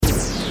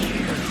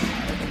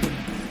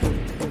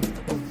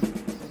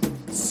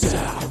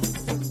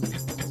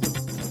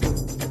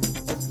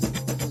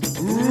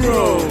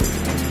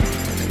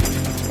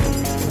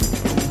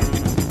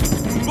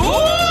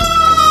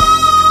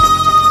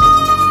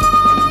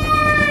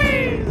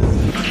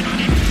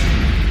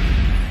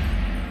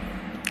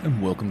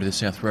the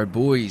South Road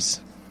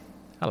Boys.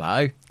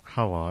 Hello.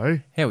 Hello.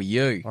 How are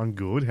you? I'm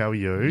good. How are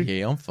you?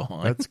 Yeah, I'm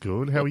fine. That's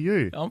good. How are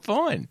you? I'm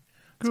fine.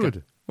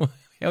 Good.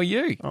 How are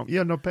you? Oh,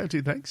 yeah, not bad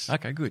too, thanks.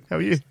 Okay, good. How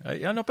are you?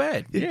 Yeah, not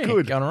bad. Yeah,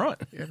 good. Going all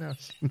right. Yeah,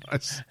 nice.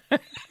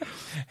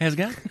 How's it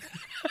going?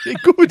 Yeah,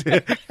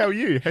 good. How are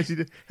you? How's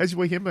your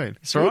weekend been?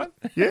 It's all right.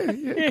 Yeah,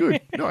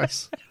 good.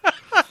 Nice.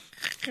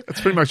 That's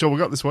pretty much all we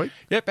got this week.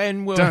 Yep,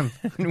 and we're Done.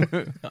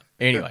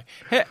 Anyway,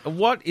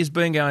 what is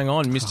been going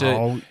on,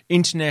 Mr.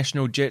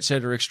 International Jet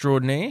Setter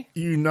Extraordinaire?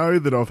 You know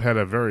that I've had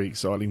a very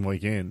exciting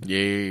weekend.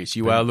 Yes,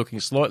 you are looking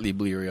slightly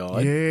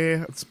bleary-eyed.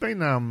 Yeah, it's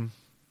been,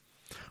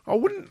 I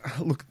wouldn't,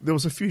 look, there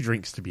was a few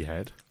drinks to be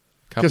had.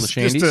 Couple of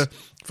shandies.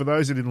 For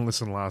those who didn't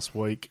listen last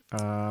week,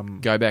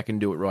 Go back and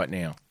do it right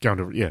now. go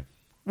into, yeah.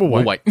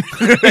 We'll wait.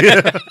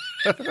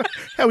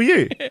 How are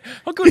you?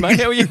 Oh, good, mate.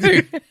 How are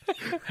you?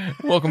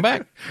 Welcome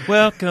back.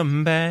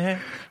 Welcome back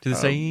to the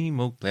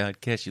same old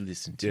podcast you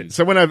listen to. Yeah.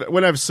 So went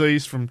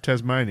overseas from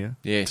Tasmania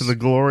to the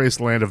glorious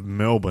land of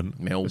Melbourne,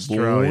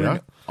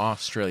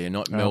 Australia,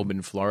 not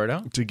Melbourne,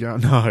 Florida. to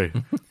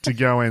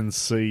go and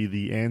see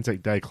the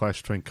Anzac Day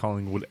clash between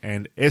Collingwood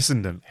and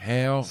Essendon.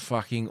 How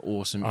fucking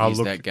awesome is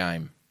that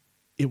game?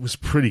 It was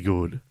pretty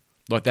good.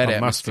 Like that I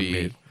must atmosphere.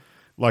 admit.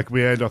 Like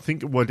we had, I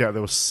think it worked out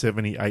there was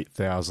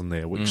 78,000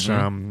 there, which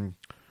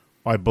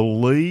I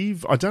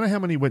believe, I don't know how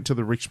many went to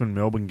the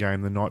Richmond-Melbourne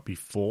game the night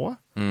before.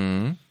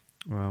 Was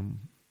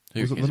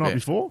it the night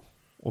before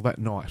or that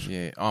night?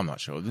 Yeah, I'm not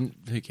sure.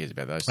 Who cares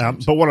about those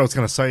things? But what I was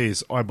going to say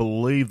is I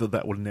believe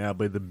that would now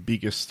be the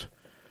biggest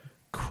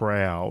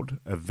crowd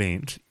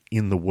event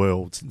in the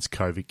world since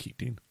COVID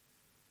kicked in.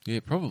 Yeah,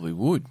 probably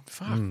would.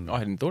 Fuck, I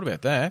hadn't thought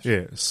about that.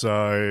 Yeah,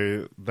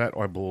 so that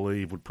I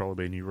believe would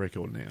probably be a new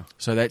record now.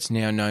 So that's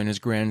now known as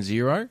Ground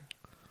Zero?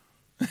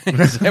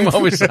 Is that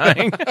what we're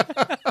saying?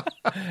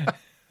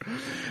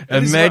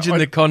 Imagine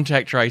the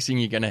contact tracing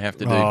you're going to have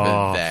to do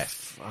for that.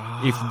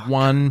 Fuck. If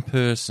one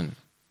person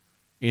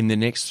in the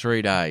next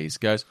 3 days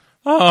goes,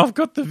 I've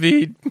got the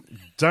vid.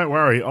 Don't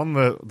worry, on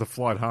the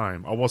flight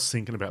home, I was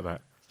thinking about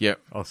that.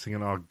 Yep. I was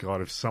thinking, oh,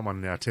 God, if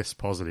someone now tests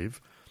positive,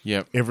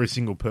 every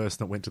single person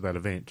that went to that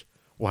event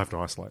will have to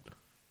isolate.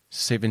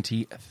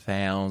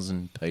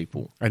 70,000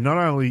 people. And not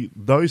only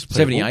those people...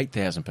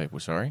 78,000 people,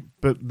 sorry.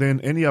 But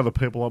then any other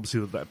people,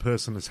 obviously, that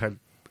person has had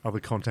other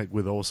contact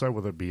with also,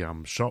 whether it be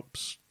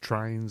shops,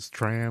 trains,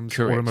 trams,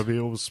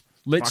 automobiles,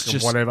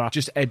 whatever.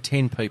 Just add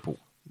 10 people.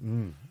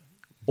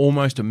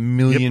 Almost a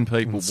million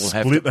people will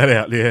have... Split that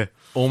out, yeah.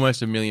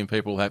 Almost a million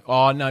people have...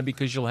 Oh, no,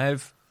 because you'll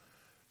have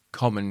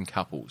common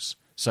couples.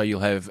 So you'll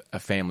have a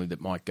family that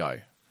might go.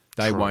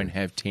 They won't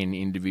have 10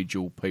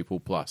 individual people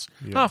plus.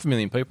 Yep.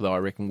 500,000 people, though, I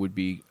reckon, would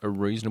be a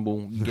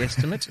reasonable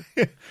guesstimate.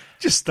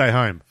 Just stay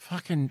home.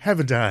 Fucking have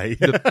a day.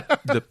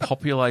 The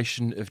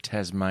population of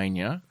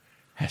Tasmania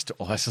has to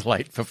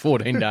isolate for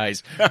 14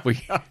 days.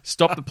 We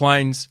stop the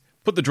planes,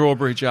 put the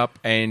drawbridge up,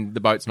 and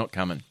the boat's not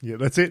coming. Yeah,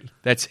 that's it.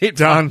 That's it.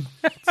 Done.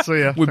 See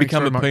ya. We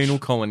become a penal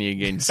colony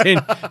again.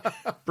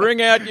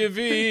 Bring out your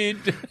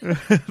vid.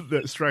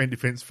 The Australian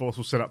Defence Force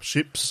will set up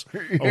ships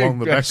along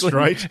the back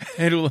straight.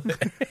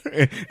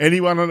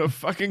 Anyone on a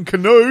fucking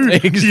canoe,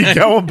 you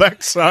going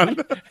back, son.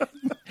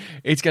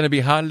 It's going to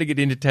be harder to get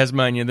into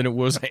Tasmania than it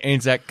was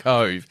Anzac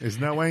Cove. There's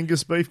no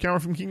Angus beef coming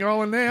from King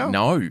Island now.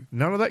 No.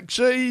 None of that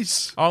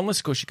cheese. Oh, unless,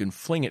 of course, you can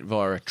fling it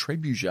via a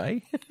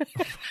trebuchet.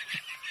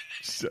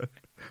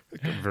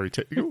 Very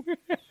technical.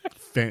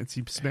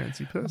 Fancy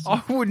person.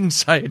 I wouldn't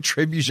say a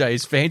trebuchet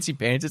is fancy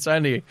pants. It's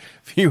only a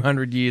few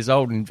hundred years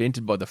old,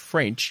 invented by the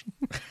French.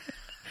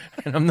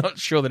 And I'm not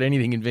sure that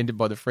anything invented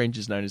by the French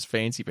is known as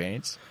fancy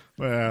pants.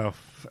 Well,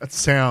 that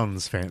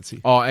sounds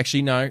fancy. Oh,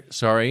 actually, no.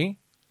 Sorry.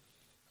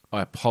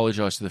 I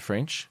apologise to the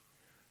French.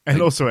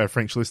 And also our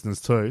French listeners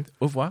too.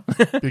 Au revoir.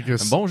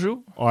 Because bonjour.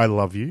 I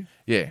love you.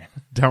 Yeah.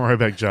 Don't worry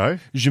about Joe.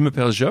 Je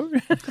m'appelle Joe.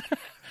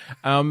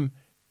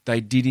 They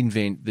did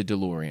invent the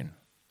DeLorean.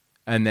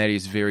 And that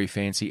is very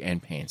fancy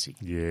and pantsy.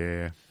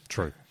 Yeah,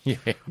 true. Yeah,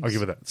 I'll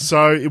give it that.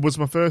 So it was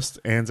my first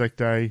Anzac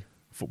Day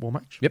football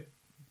match. Yep.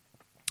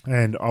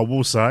 And I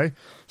will say,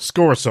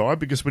 score aside,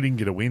 because we didn't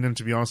get a win, and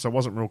to be honest, I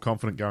wasn't real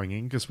confident going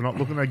in because we're not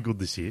looking that good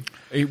this year.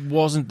 It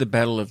wasn't the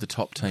battle of the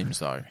top teams,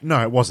 though.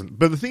 No, it wasn't.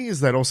 But the thing is,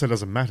 that also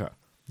doesn't matter.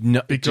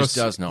 No, it just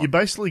does not. You're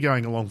basically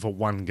going along for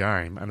one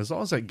game, and as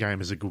long as that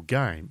game is a good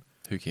game,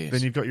 who cares?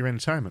 Then you've got your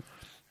entertainment.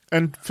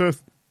 And for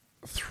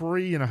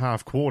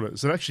 3.5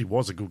 quarters, it actually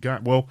was a good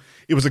game. Well,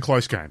 it was a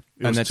close game.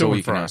 And that's all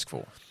you can ask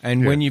for.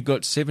 And when you've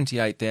got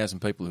 78,000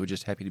 people who are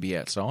just happy to be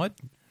outside...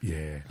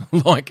 Yeah.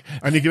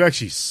 And you could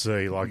actually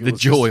see the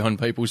joy on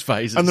people's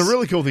faces. And the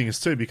really cool thing is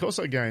too, because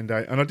I game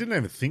day, and I didn't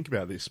even think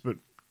about this,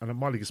 and it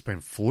might have just been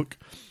fluke,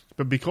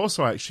 but because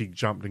I actually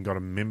jumped and got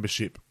a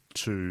membership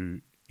to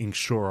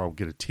ensure I'll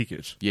get a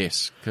ticket.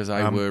 Yes, because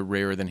they were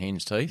rarer than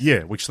hen's teeth.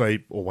 Yeah, which they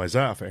always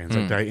are for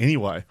Anzac Day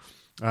anyway.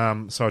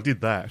 So I did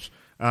that.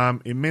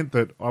 It meant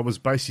that I was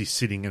basically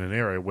sitting in an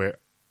area where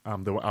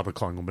there were other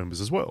Collingwood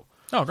members as well.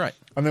 Oh, great.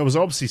 And there was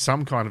obviously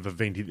some kind of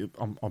event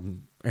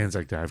on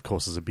Anzac Day, of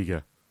course, there's a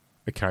bigger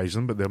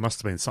occasion, but there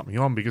must have been something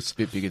on because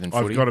Bit bigger than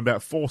I've footy. got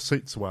about 4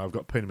 seats away. I've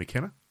got Peter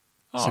McKenna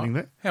sitting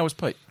there. How was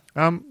Pete?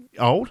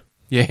 Old.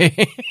 Yeah.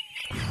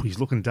 He's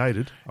looking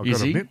dated, I've Is got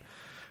to he? admit.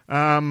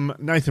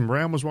 Nathan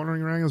Brown was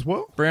wandering around as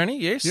well. Brownie,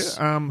 yes.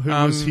 Yeah, who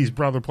was his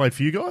brother played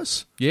for you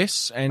guys?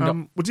 Yes,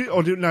 and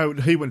No,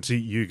 he went to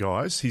you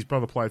guys. His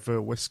brother played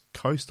for West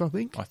Coast, I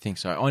think. I think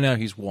so. I know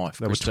his wife,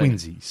 They Christina. were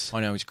twinsies.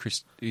 I know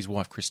his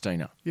wife,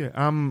 Christina.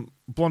 Yeah,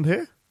 blonde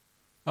hair.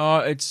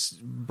 It's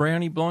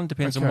brownie blonde.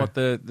 Depends on Okay. what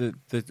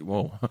the.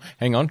 Well,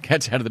 hang on,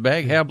 cat's out of the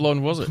bag. How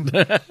blonde was it?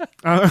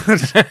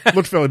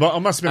 Looked fairly blonde. I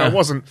must admit, I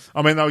wasn't.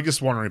 I mean, they were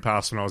just wandering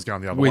past when I was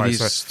going the other With way.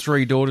 his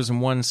 3 daughters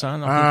and 1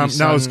 son. I think his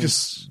No, it was son-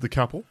 just the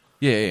couple.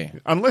 Yeah.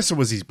 Unless it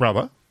was his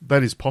brother.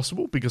 That is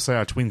possible because they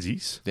are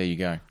twinsies. There you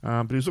go.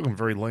 But he was looking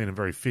very lean and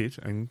very fit,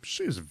 and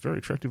she was a very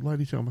attractive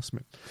lady too, I must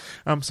admit.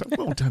 So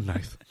well done,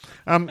 Nath.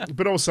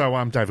 But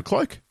also David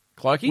Cloak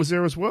Clokey was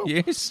there as well.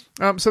 Yes.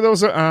 So there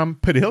was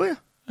Peter Hillier,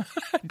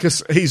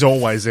 because he's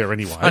always there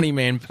anyway. Funny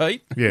man,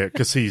 Pete. Yeah,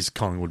 because he's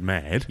Collingwood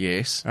mad.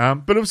 Yes.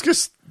 But it was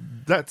just,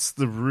 that's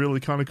the really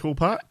kind of cool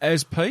part.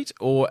 As Pete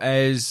or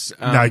as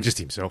No, just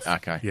himself.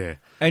 Okay. Yeah.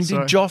 And So,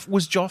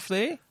 was Joff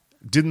there?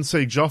 didn't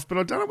see Joff, but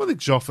I don't know whether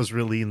Joff is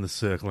really in the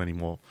circle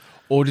anymore.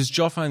 Or does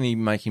Joff only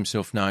make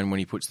himself known when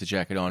he puts the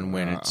jacket on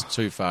when it's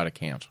too far to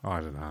count? I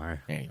don't know.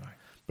 Anyway.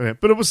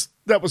 But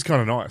that was kind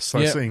of nice. So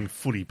Yep. seeing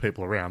footy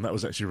people around, that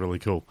was actually really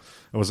cool.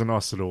 It was a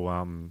nice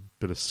little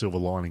bit of silver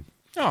lining.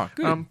 Oh,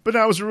 good. But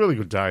no, it was a really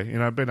good day. You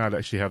know, being able to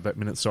actually have that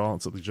minute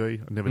silence at the G.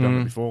 I've never done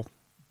it before.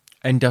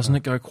 And doesn't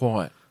it go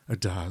quiet? It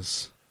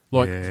does.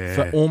 Like, Yeah.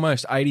 for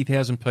almost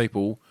 80,000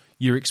 people,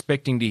 you're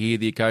expecting to hear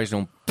the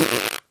occasional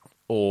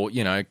or,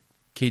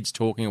 kids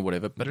talking or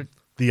whatever, but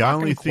The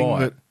only thing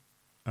quiet.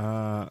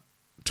 that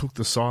took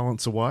the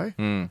silence away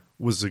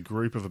was a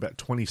group of about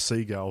 20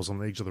 seagulls on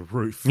the edge of the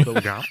roof that were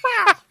going,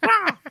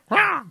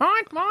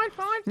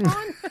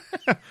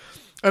 Fine.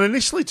 and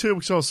initially too,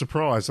 which I was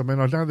surprised. I mean,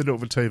 I know they do it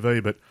for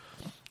TV, but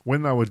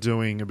when they were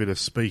doing a bit of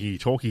speaky,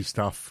 talky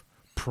stuff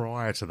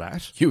prior to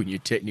that, You and your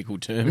technical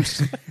terms.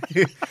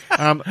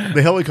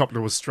 the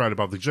helicopter was straight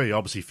above the G,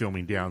 obviously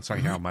filming down,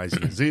 saying how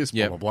amazing it is, blah,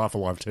 Yep. blah, blah, for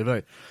live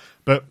TV.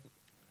 But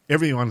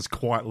everyone's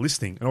quiet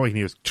listening, and all you can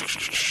hear is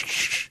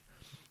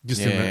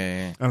just in Yeah.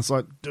 there. And it's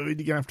like, dude, you're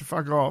going to have to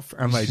fuck off.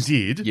 And they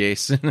did,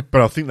 Yes.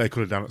 but I think they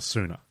could have done it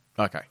sooner.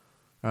 Okay.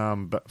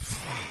 But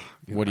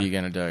What are you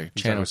going to do?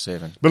 Channel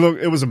 7. But look,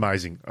 it was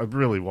amazing. It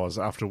really was.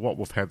 After what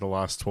we've had the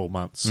last 12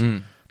 months,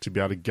 to be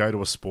able to go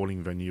to a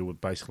sporting venue with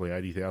basically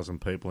 80,000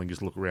 people and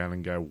just look around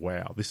and go,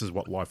 wow, this is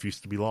what life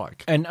used to be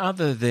like. And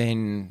other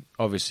than,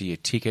 obviously, a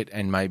ticket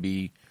and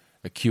maybe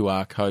a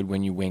QR code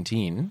when you went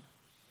in,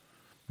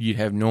 you'd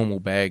have normal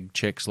bag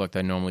checks like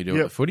they normally do at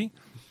Yep. the footy.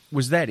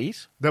 Was that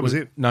it? That was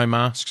it. No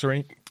masks or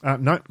anything?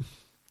 No,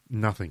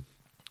 nothing.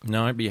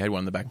 No, but you had one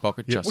in the back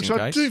pocket just Which in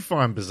I case. do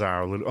find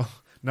bizarre a little.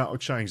 Oh, no, I'll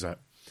change that.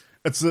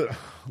 It's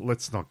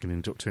let's not get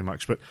into it too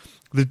much, but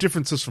the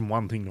differences from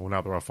one thing to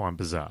another I find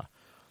bizarre.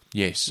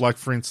 Yes. Like,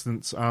 for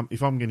instance,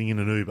 if I'm getting in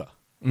an Uber,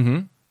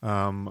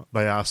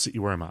 they ask that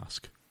you wear a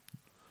mask.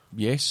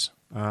 Yes.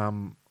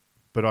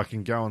 But I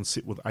can go and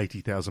sit with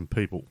 80,000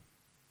 people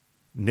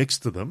next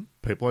to them,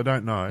 people I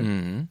don't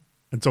know.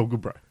 It's all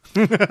good, bro.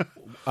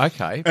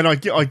 Okay. And I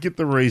get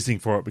the reasoning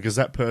for it because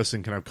that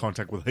person can have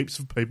contact with heaps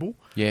of people,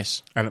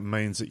 Yes. and it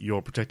means that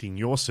you're protecting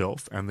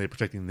yourself and they're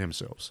protecting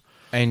themselves.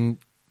 And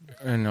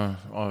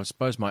I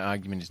suppose my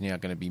argument is now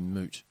going to be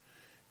moot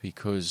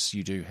because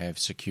you do have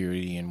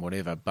security and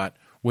whatever. But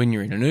when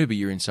you're in an Uber,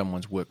 you're in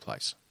someone's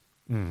workplace.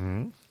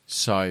 Mm-hmm.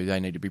 So they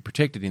need to be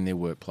protected in their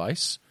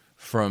workplace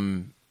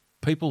from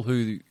people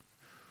who...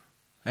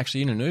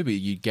 Actually, in an Uber,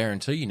 you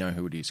guarantee you know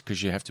who it is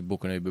because you have to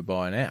book an Uber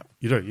by an app.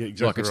 You do, yeah,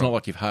 exactly. Like, it's right. not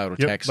like you've hailed a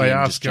Yep, taxi they and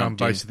ask just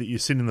jumped in. basically that you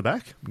sit in the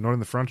back, not in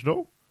the front at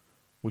all,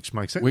 which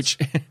makes sense. Which,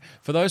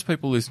 for those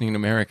people listening in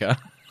America,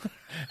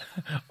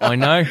 I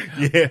know.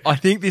 Yeah. I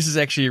think this is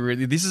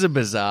actually this is a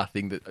bizarre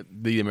thing that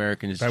the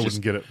Americans They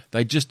wouldn't get it.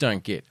 They just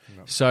don't get.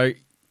 No. So,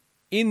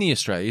 in the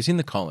Australias, in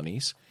the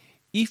colonies,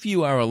 if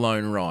you are a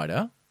lone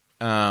rider,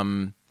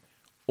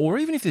 or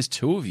even if there's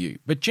two of you,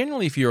 but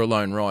generally if you're a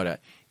lone rider,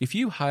 if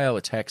you hail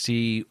a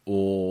taxi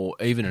or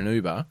even an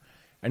Uber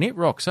and it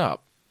rocks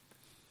up,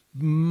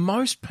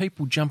 most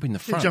people jump in the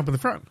You front. jump in the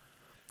front.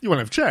 You want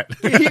to have a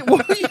chat. Yeah,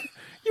 well,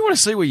 you want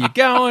to see where you're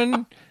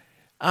going.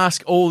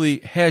 Ask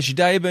how's your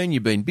day been?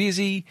 You've been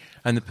busy,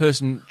 and the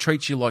person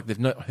treats you like they've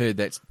not heard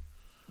that,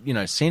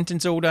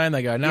 sentence all day, and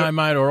they go, "No, Yep.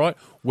 mate, all right.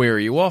 Where are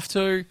you off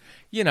to?"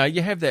 You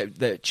have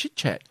that chit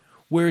chat.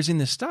 Whereas in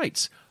the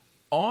States,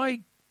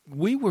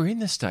 we were in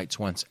the States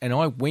once, and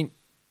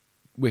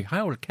we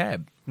hailed a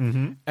cab,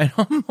 and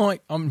I'm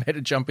like, I'm about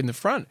to jump in the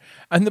front,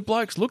 and the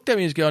blokes looked at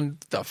me and was going,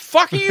 "The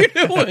fuck are you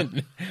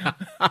doing?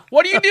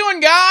 What are you doing,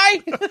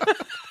 guy?"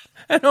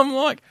 And I'm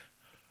like,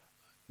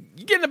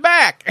 "You get in the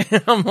back."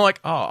 And I'm like,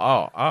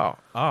 oh,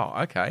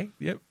 okay,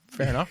 yep,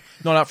 fair enough.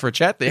 Not up for a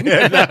chat then.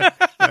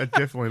 No,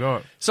 definitely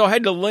not. So I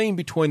had to lean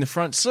between the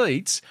front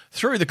seats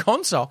through the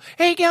console.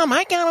 How you going,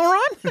 mate? Going all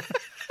right?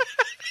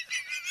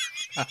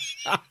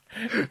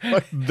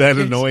 Like that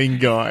annoying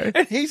guy.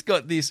 And he's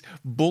got this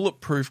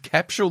bulletproof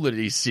capsule that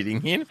he's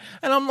sitting in.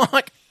 And I'm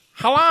like,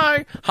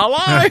 hello.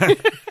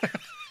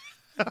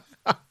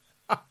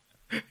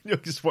 You're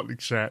just wanting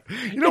to chat.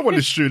 You don't want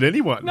to shoot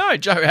anyone. No,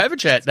 Joe, have a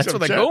chat. That's what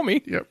they call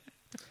me. Yep.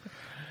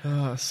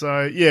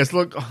 So, yes,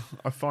 look,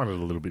 I find it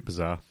a little bit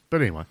bizarre.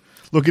 But anyway,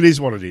 look, it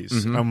is what it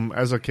is.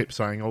 As I keep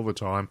saying all the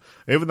time,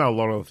 even though a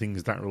lot of the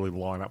things don't really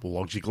line up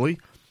logically,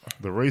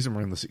 the reason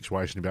we're in the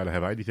situation about to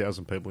have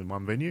 80,000 people in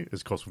one venue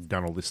is because we've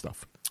done all this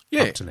stuff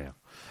up to now.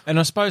 And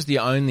I suppose the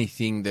only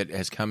thing that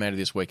has come out of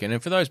this weekend,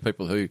 and for those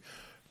people who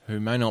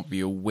may not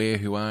be aware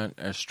who aren't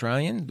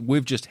Australian,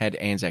 we've just had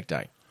Anzac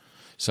Day.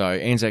 So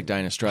Anzac Day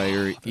in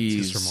Australia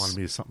is... just reminded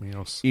me of something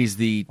else.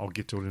 I'll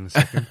get to it in a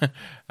second.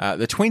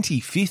 The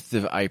 25th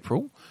of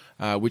April,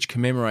 which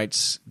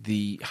commemorates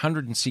the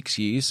 106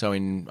 years, so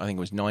in, I think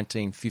it was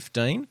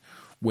 1915,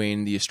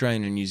 when the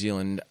Australian and New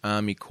Zealand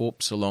Army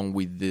Corps, along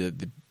with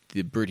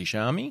the British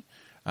Army,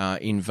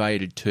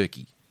 invaded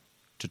Turkey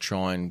to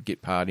try and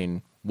get part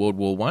in World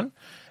War One,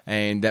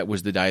 and that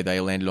was the day they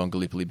landed on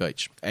Gallipoli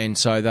Beach. And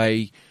so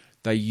they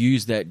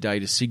used that day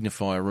to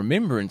signify a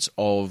remembrance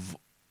of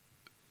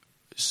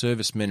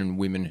servicemen and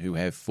women who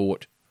have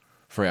fought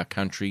for our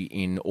country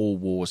in all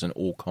wars and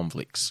all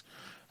conflicts,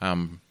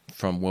 from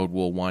World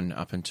War One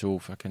up until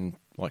fucking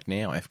like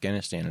now,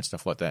 Afghanistan and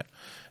stuff like that.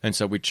 And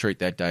so we treat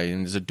that day,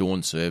 and there's a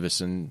dawn service,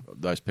 and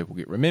those people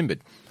get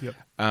remembered. Yep.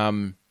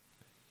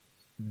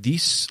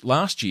 This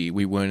last year,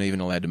 we weren't even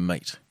allowed to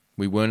meet.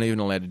 We weren't even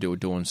allowed to do a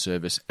dawn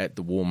service at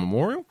the War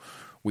Memorial.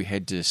 We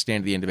had to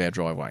stand at the end of our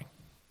driveway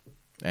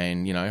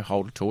and,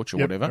 hold a torch or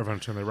whatever. Everyone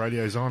turned their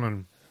radios on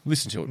and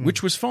listen to it,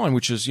 which was fine,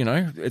 which is,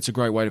 it's a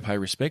great way to pay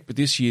respect. But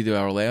this year they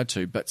are allowed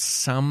to. But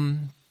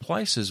some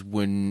places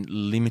were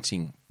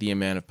limiting the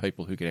amount of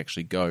people who could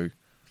actually go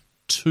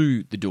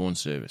to the dawn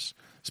service.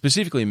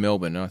 Specifically in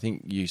Melbourne, I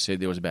think you said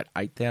there was about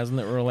 8,000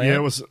 that were allowed. Yeah,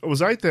 it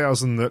was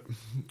 8,000 that...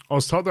 I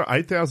was told there were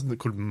 8,000 that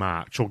could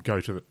march or go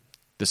to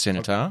the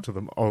Centaur?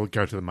 Or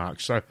go to the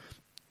march. So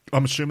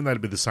I'm assuming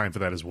that'd be the same for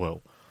that as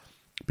well.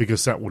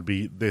 Because that would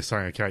be... They're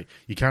saying, okay,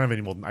 you can't have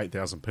any more than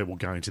 8,000 people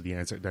going to the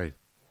Anzac Day.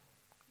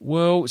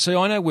 Well, see,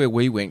 I know where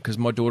we went, because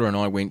my daughter and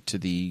I went to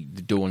the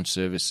dawn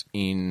service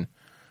in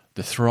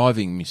the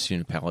thriving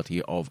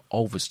municipality of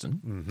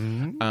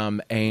Ulverston,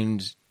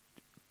 and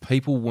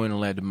people weren't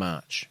allowed to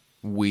march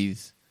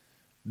with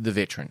the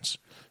veterans.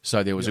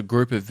 So there was a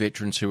group of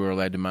veterans who were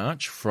allowed to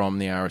march from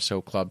the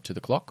RSL club to the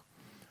clock,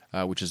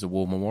 which is the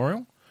War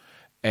Memorial,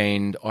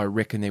 and I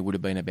reckon there would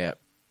have been about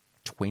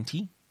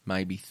 20,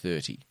 maybe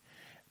 30.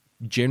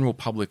 General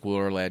public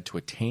were allowed to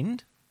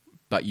attend,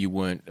 but you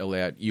weren't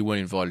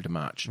invited to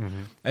march.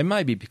 And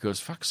maybe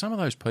because, some of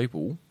those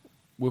people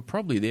were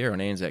probably there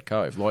in Anzac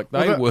Cove. Like,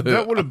 they were...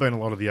 That would have been a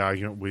lot of the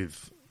argument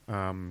with,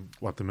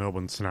 like, the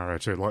Melbourne scenario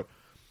too. Like,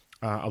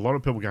 a lot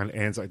of people going to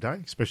Anzac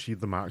Day, especially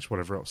the march,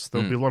 whatever else.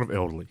 There'll be a lot of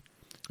elderly.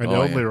 And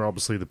elderly are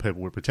obviously the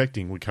people we're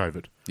protecting with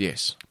COVID.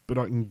 Yes. But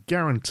I can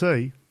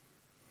guarantee,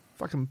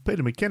 fucking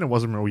Peter McKenna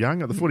wasn't real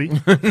young at the footy.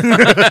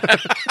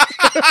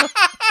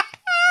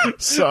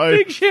 So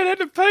big shout out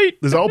to Pete.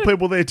 There's old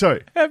people there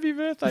too. Happy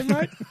birthday,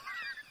 mate.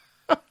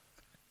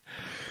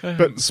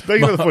 But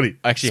speaking of the footy,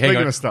 actually, speaking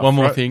hang on. of stuff, one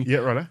more right? thing. Yeah,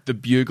 right. The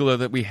bugler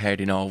that we had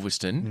in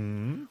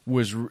Ulverston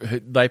was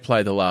they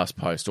play the last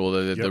post or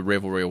the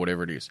revelry or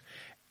whatever it is,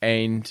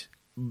 and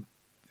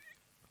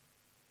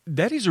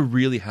that is a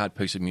really hard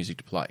piece of music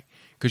to play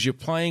because you're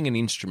playing an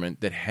instrument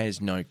that has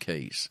no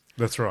keys.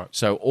 That's right.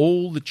 So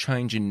all the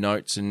change in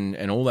notes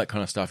and all that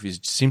kind of stuff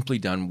is simply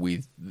done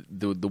with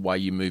the way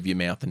you move your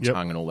mouth and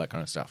tongue and all that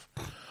kind of stuff.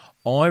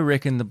 I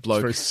reckon the bloke...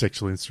 It's a very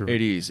sexual instrument.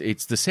 It is.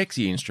 It's the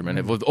sexy instrument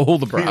of all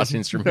the brass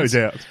instruments.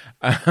 No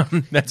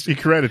doubt. You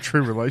create a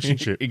true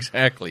relationship.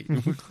 Exactly.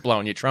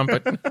 Blowing your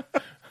trumpet.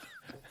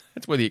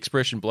 That's where the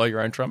expression blow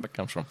your own trumpet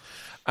comes from.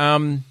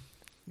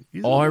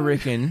 I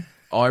reckon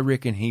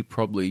he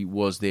probably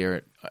was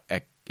there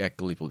at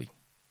Gallipoli.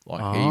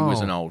 Like, he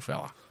was an old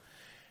fella.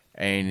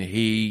 And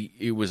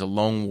it was a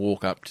long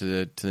walk up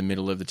to the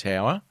middle of the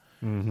tower.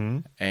 Mm-hmm.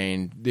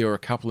 And there were a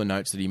couple of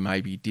notes that he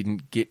maybe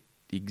didn't get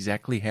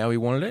exactly how he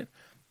wanted it,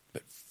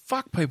 but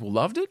fuck, people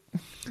loved it.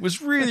 It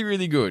was really,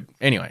 really good.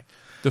 Anyway,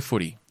 the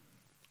footy.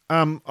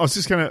 I was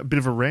just going to a bit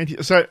of a rant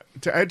here. So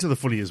to add to the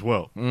footy as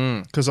well,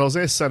 because I was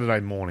there Saturday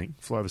morning,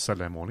 flew over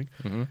Saturday morning.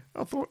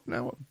 I thought,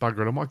 no, what bugger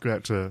it, I might go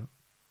out to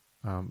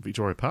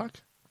Victoria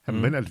Park.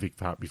 Haven't been out to Vic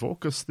Park before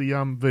because the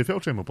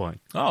VFL team were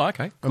playing. Oh,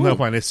 okay, cool. And they were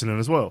playing Essendon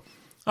as well.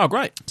 Oh,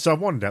 great. So I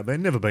wandered out there,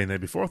 never been there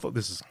before. I thought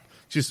this is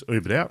just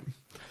Ubered out.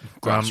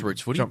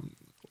 Grassroots footy.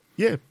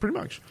 Yeah, pretty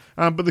much.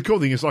 But the cool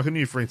thing is, like, I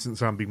knew, for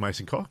instance, Big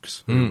Mason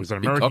Cox, who was an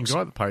American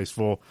guy that plays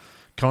for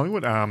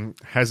Collingwood,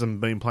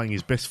 hasn't been playing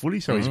his best footy,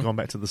 so he's gone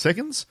back to the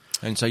seconds.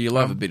 And so you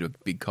love a bit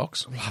of Big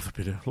Cox.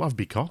 Love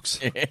Big Cox.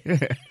 Yeah.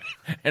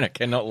 And I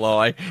cannot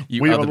lie,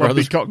 we other love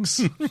brothers, Big Cox.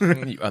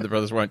 you other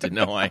brothers won't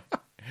deny.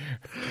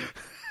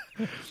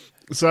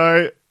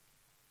 So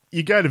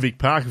you go to Vic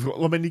Park. You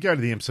go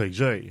to the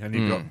MCG, and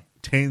you've got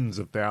tens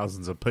of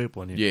thousands of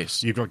people, and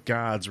Yes. you've got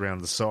guards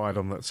around the side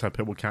so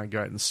people can't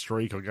go out and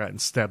streak or go out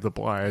and stab the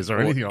players or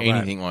Or anything like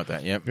anything like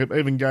that, yep. that.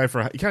 Even go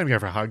for you can't even go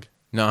for a hug.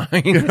 No.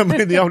 You know what I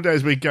mean? The old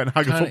days we go and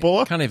hug a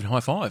footballer. Can't even high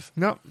five.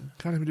 No,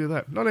 can't even do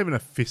that. Not even a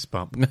fist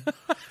bump.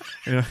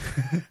 You know?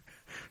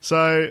 So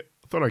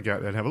I thought I'd go out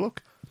there and have a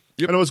look.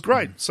 Yep. And it was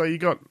great. So you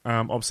got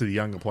obviously the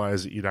younger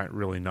players that you don't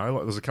really know.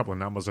 Like there's a couple of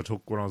numbers I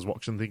took when I was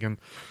watching, thinking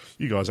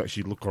you guys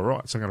actually look all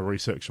right. So I'm going to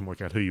research and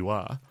work out who you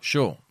are.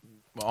 Sure.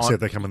 See if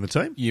they come in the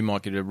team. You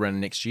might get a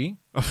run next year.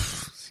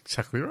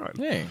 Exactly right.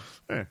 Yeah.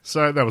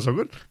 So that was all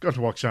good. Got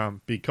to watch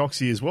Big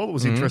Coxie as well. It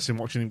was interesting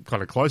watching him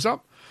kind of close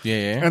up.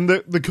 Yeah. And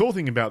the cool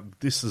thing about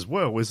this as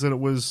well is that it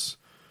was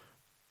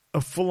a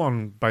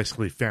full-on,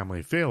 basically, family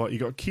affair. Like, you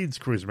got kids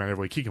cruising around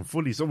everywhere kicking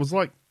footies. It was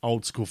like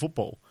old school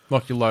football.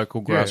 Like your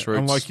local grassroots.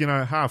 Yeah, and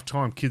like,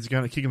 half-time, kids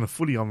going and kicking the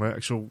footy on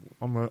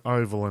the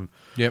oval and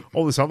Yep.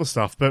 all this other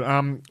stuff. But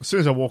as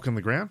soon as I walk on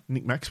the ground,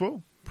 Nick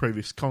Maxwell,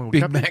 previous Collingwood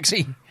Big captain,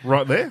 Maxi.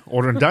 right there,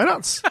 ordering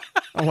donuts.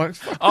 I'm like,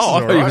 fuck, Oh, I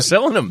this thought is you were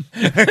selling them.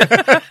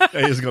 He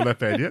hasn't got that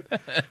bad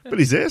yet. But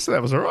he's there, so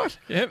that was all right.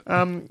 Yep.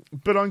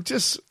 But I'm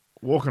just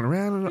walking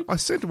around, and I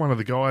said to one of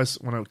the guys,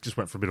 when I just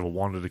went for a bit of a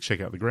wander to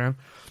check out the ground,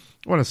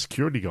 one of the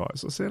security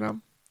guys, I said,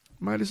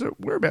 mate,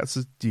 whereabouts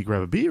do you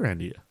grab a beer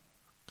around here?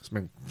 Because,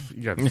 man,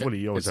 you go to the footy,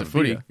 you always It's have the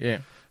a footy.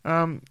 beer.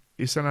 Yeah.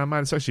 He said, mate,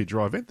 it's actually a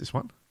dry event, this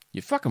one.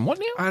 You fucking what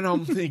now? And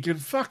I'm thinking,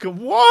 fucking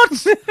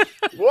what?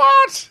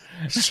 What?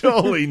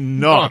 Surely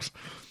not.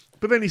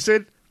 But then he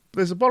said,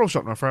 there's a bottle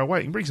shop not far away.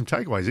 You can bring some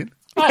takeaways in.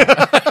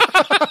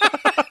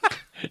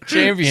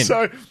 Champion.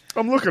 So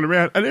I'm looking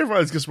around, and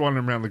everyone's just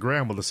wandering around the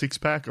ground with a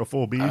 6-pack or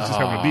 4 beers, just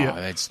having a beer.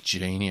 That's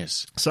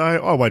genius. So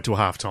I wait till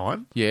half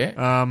time.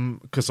 Yeah.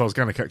 Because I was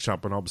going to catch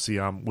up, and obviously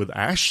with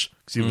Ash,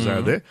 because he was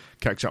over there,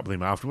 catch up with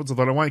him afterwards. I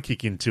thought I won't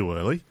kick in too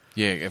early.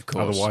 Yeah, of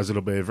course. Otherwise,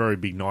 it'll be a very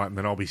big night, and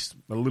then I'll be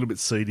a little bit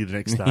seedy the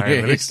next day. Yes.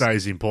 And the next day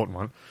is the important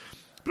one.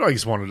 But I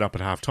just wandered up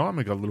at half time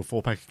and got a little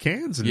 4-pack of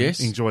cans and Yes.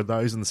 enjoyed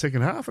those in the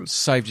second half. And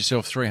Saved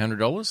yourself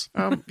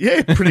 $300,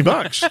 yeah, pretty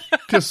much.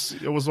 Because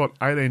it was,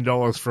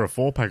 $18 for a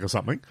 4-pack or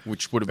something.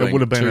 which would have It been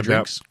would have been two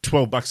about drinks.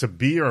 $12 a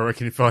beer, I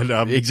reckon, if I'd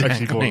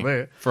actually bought it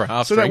there. For a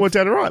half So that drink. worked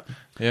out all right.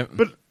 Yep.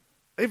 But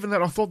even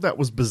that, I thought that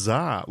was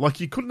bizarre. Like,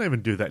 you couldn't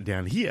even do that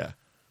down here.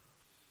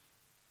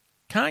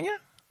 Can't you?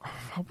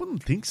 I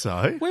wouldn't think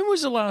so. When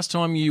was the last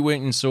time you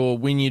went and saw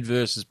Wynyard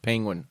versus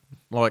Penguin?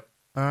 Like,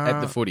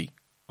 at the footy?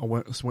 I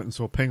went and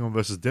saw Penguin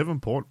versus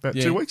Devonport about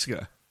 2 weeks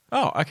ago.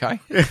 Oh, okay.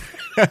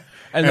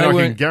 And they I can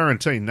weren't...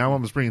 guarantee no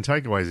one was bringing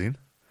takeaways in.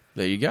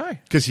 There you go.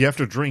 Because you have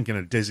to drink in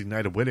a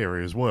designated wet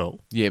area as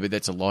well. Yeah, but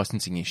that's a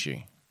licensing issue.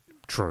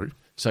 True.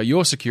 So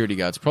your security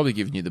guard's probably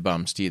giving you the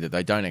bum steer that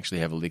they don't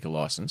actually have a liquor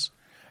license,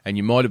 and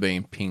you might have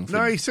been pinged for...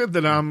 No, he said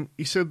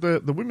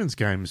that the women's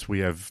games we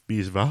have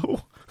beers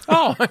available.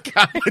 Oh,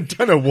 okay. I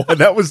don't know why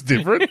that was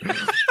different.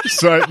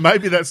 So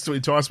maybe that's to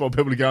entice more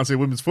people to go and see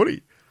women's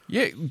footy.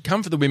 Yeah,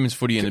 come for the women's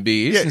footy and the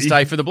beers Yeah, and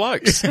stay for the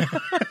blokes.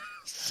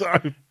 So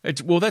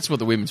Well, that's what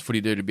the women's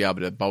footy do to be able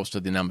to bolster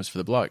the numbers for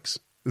the blokes.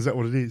 is that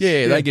what it is?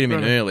 Yeah, they get them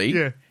in right. early,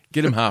 Yeah.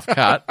 get them half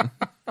cut.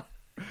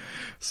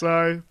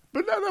 So,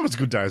 but no, that was a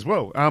good day as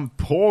well.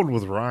 Poured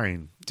with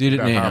rain. Did it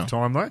about now? half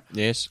time though.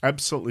 Yes.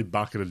 Absolutely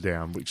bucketed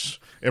down,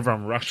 which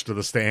everyone rushed to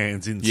the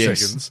stands in Yes.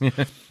 seconds.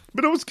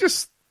 But it was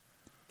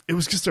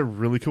just a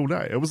really cool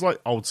day. It was like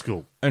old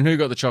school. And who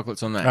got the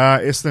chocolates on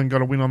that? Essendon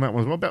got a win on that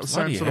one as well. About the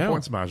same Bloody sort of hell.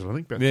 points margin, I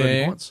think. About Yeah.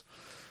 30 points.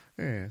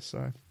 Yeah,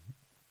 so.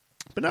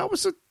 But no, it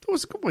was a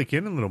good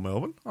weekend in Little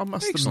Melbourne, I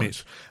must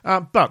Excellent.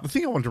 admit. But the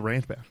thing I wanted to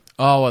rant about.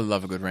 Oh, I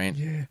love a good rant.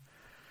 Yeah.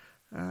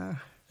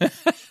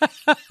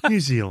 New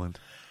Zealand.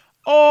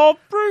 Oh,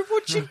 Bruce,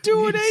 what you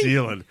doing, New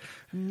Zealand.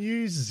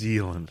 New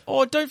Zealand.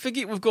 Oh, don't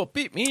forget we've got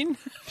Bitmin.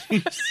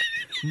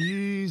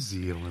 New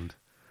Zealand.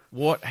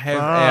 What have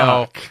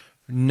our Fuck.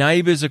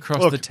 neighbours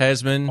across Look, the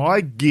Tasman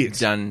I get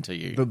done to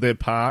you? that they're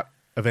part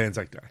of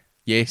Anzac Day.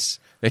 Yes,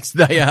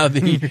 they are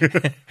the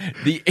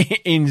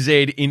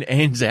NZ in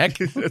Anzac.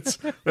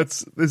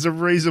 There's a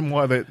reason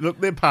why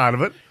they're part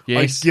of it.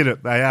 Yes. I get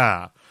it. They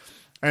are.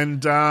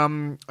 And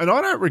I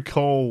don't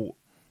recall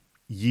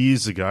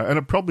years ago, and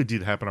it probably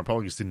did happen, I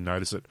probably just didn't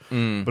notice it,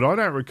 but I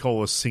don't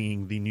recall us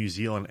singing the New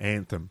Zealand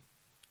anthem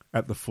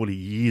at the footy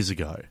years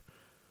ago.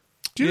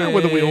 Do you know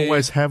whether we Yeah.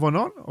 always have or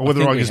not? Or whether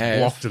think I we just have.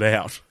 blocked it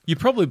out? You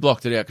probably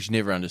blocked it out because you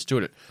never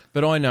understood it.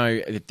 But I know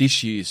that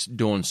this year's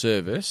dawn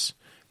service,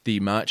 the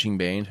marching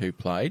band who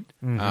played,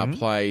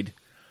 played.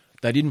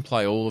 They didn't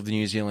play all of the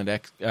New Zealand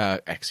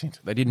accent.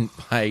 They didn't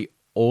play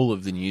all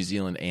of the New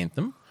Zealand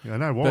anthem. Yeah, I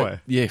know why. But,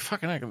 yeah,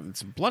 fucking heck,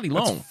 it's bloody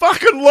long. It's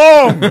fucking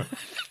long.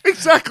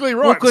 Exactly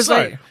right. Well, 'cause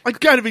so, I'd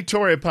go to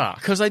Victoria Park.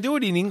 Because they do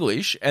it in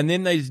English and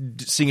then they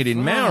sing it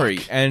in Maori,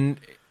 and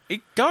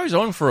it goes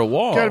on for a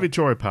while. Go to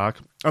Victoria Park.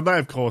 And they,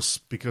 of course,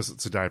 because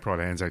it's a day prior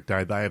to Anzac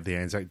Day, they have the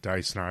Anzac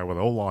Day scenario where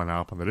they all line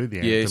up and they do the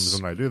anthems Yes.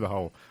 and they do the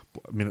whole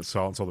minute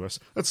silence, all the rest.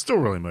 It's still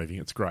really moving.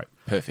 It's great.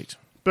 Perfect.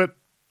 But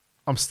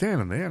I'm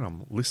standing there and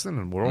I'm listening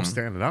and we're all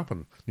standing up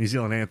and New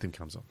Zealand anthem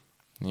comes on.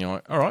 You're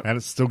like, all right. And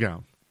it's still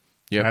going.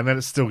 Yep. And then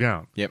it's still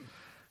going. Yep.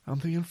 I'm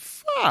thinking,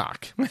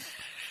 fuck.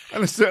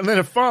 And then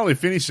it finally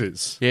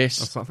finishes. Yes.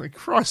 I was like, thank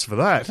Christ for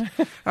that.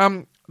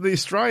 The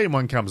Australian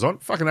one comes on,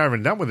 fucking over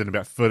and done within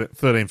about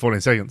 13,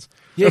 14 seconds.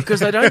 Yeah,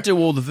 because they don't do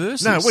all the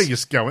verses. No, we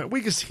just go in.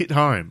 We just hit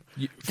home.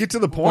 Get to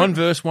the point. One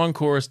verse, one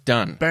chorus,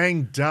 done.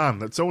 Bang, done.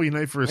 That's all you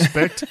need for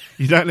respect.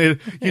 You don't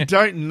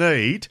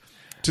need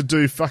to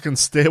do fucking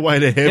Stairway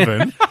to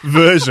Heaven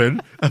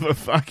version of a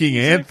fucking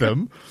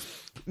anthem.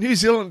 New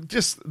Zealand,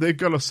 they've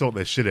got to sort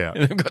their shit out.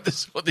 They've got to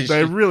sort this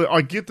They shit. really,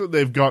 I get that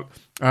they've got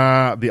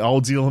the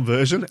old Zealand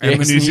version and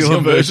Yes, the New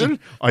Zealand version.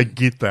 I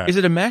get that. Is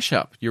it a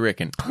mashup, you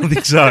reckon? I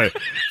think so.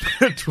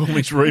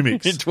 12-inch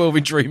remix.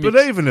 12-inch remix.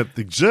 But even at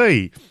the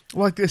G,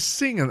 like they're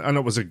singing, and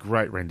it was a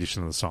great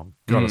rendition of the song,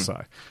 gotta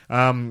say.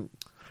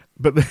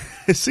 But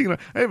they're singing,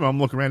 even I'm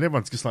looking around,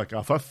 everyone's just like,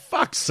 oh, for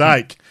fuck's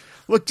sake.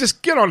 Look,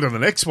 just get on to the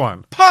next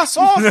one. Pass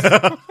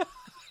off!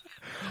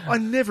 I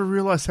never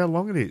realised how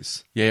long it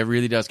is. Yeah, it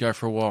really does go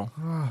for a while.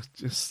 Oh,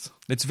 just...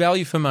 It's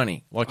value for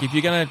money. Like, if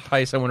you're going to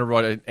pay someone to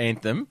write an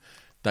anthem,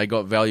 they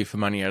got value for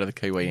money out of the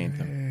Kiwi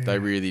anthem. They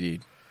really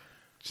did.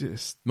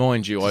 Just...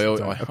 Mind you,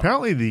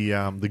 apparently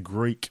the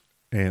Greek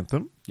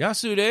anthem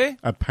Yasude?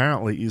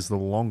 apparently is the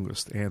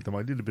longest anthem.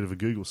 I did a bit of a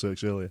Google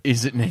search earlier.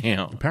 Is it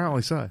now?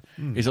 Apparently so.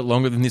 Is it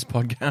longer than this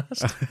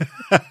podcast?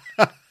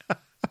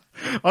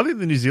 I think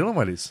the New Zealand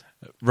one is.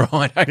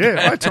 Right. Okay. Yeah,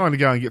 I had time to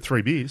go and get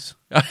 3 beers.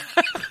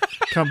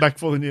 Come back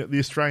before the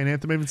Australian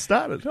anthem even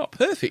started. Oh,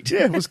 perfect.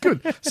 Yeah, it was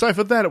good. So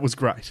for that, it was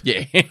great.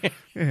 Yeah.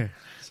 Yeah.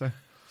 So,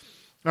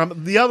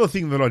 the other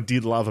thing that I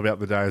did love about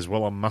the day as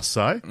well, I must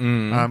say,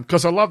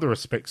 because I love the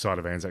respect side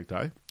of Anzac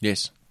Day,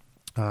 Yes.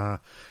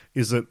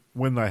 is that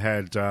when they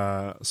had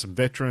some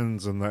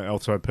veterans and they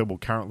also had people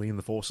currently in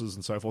the forces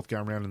and so forth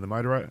going around in the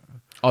motorcade.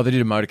 Oh, they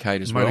did a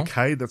motorcade as well.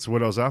 Motorcade, that's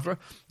what I was after.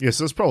 Yeah,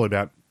 so there's probably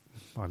about,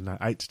 I don't know,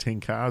 8 to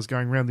 10 cars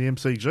going around the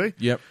MCG.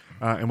 Yep.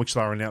 In which they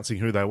were announcing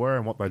who they were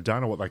and what they'd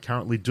done or what they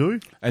currently do.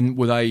 And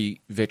were they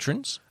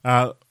veterans?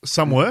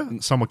 Some were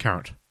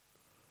current.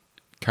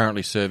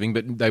 Currently serving,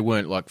 but they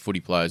weren't like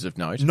footy players of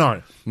note.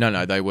 No.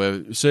 No, they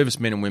were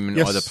servicemen and women,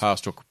 Yes. either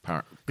past or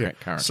current.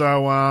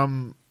 So,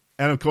 and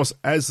of course,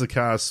 as the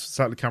cars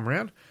start to come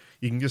around,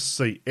 you can just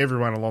see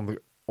everyone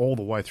all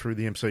the way through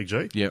the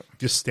MCG. Yep.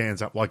 Just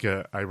stands up like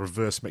a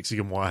reverse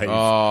Mexican wave.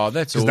 Oh,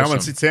 that's awesome. Because no one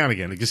sits down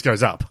again. It just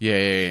goes up.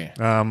 Yeah.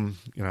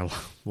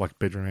 Like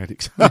bedroom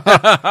antics. But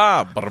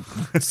But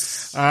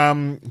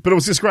it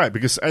was just great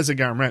because as they're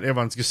going around,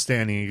 everyone's just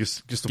standing and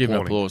just give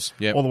applauding. applause.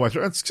 Yeah. All the way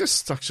through. It's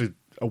just actually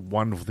a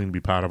wonderful thing to be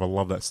part of. I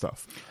love that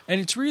stuff. And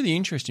it's really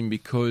interesting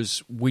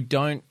because we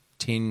don't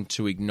tend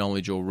to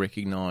acknowledge or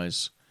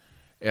recognise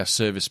our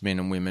servicemen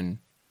and women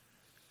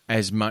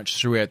as much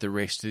throughout the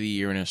rest of the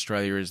year in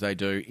Australia as they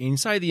do in,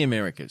 say, the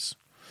Americas.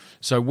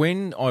 So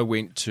when I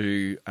went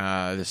to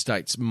the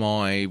States,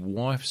 my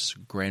wife's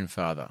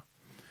grandfather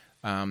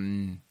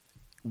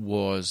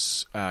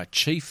was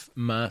Chief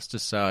Master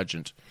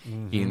Sergeant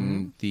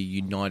in the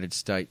United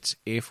States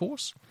Air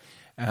Force.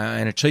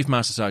 And a Chief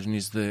Master Sergeant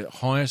is the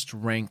highest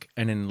rank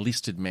an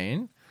enlisted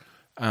man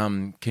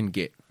can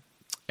get.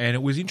 And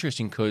it was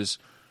interesting because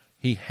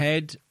he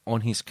had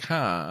on his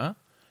car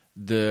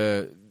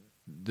the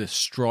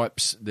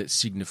stripes that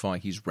signify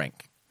his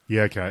rank.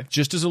 Yeah, okay.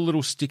 Just as a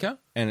little sticker,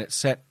 and it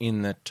sat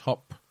in the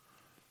top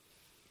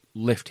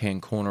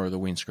left-hand corner of the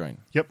windscreen.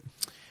 Yep.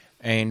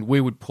 And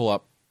we would pull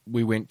up.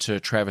 We went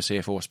to Travis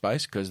Air Force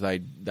Base because they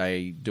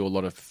do a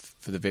lot of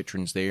for the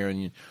veterans there,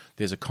 and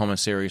there's a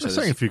commissary. They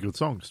sang a few good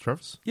songs,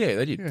 Travis. Yeah,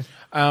 they did.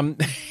 Yeah.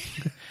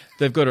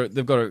 They've got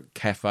a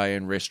cafe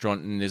and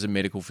restaurant, and there's a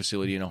medical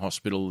facility and a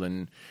hospital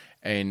and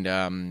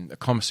a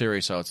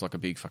commissary, so it's like a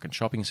big fucking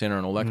shopping centre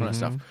and all that kind of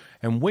stuff.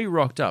 And we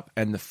rocked up,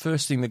 and the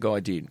first thing the guy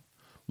did,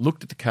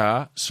 looked at the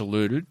car,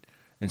 saluted,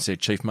 and said,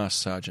 "Chief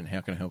Master Sergeant,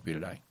 how can I help you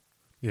today?"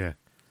 Yeah.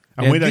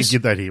 And Now we don't this-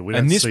 get that here. We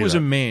don't and this see was that.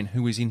 a man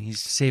who was in his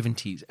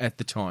 70s at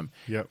the time.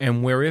 Yep.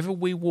 And wherever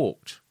we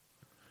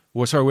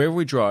wherever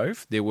we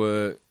drove, there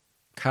were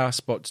car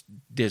spots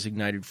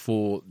designated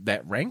for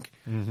that rank,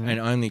 and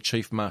only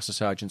Chief Master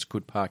Sergeants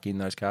could park in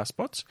those car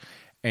spots.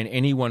 And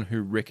anyone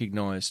who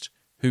recognised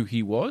who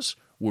he was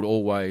would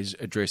always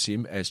address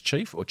him as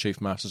Chief or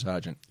Chief Master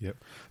Sergeant. Yep.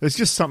 There's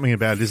just something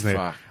about it, isn't there?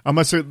 Fuck. I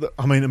must say,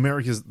 I mean,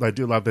 Americans, they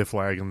do love their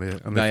flag and their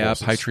They are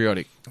forces.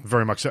 patriotic.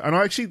 Very much so. And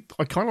I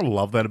kind of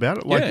love that about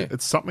it. Like, Yeah.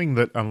 it's something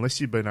that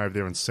unless you've been over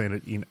there and seen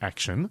it in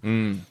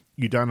action,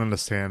 you don't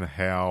understand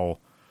how,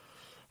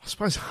 I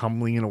suppose,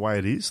 humbling in a way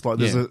it is. Like,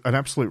 there's Yeah. an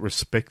absolute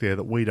respect there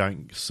that we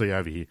don't see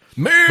over here.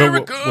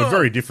 America! But we're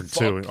very different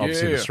too, Fuck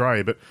obviously, in yeah.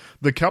 Australia. But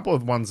the couple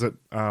of ones that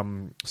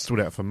stood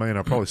out for me, and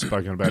I've probably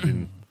spoken about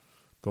in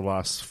the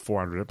last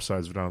 400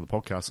 episodes we've done on the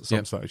podcast at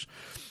some stage,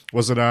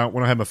 was that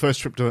when I had my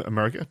first trip to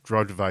America,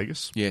 drove to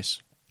Vegas,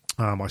 Yes.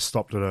 I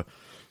stopped at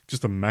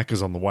just a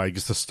Macca's on the way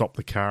just to stop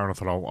the car, and I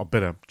thought, I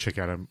better check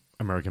out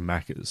American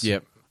Macca's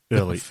Yep.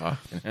 early.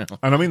 Fucking hell.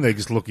 And I mean, they're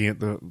just looking at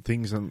the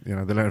things, and they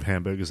don't have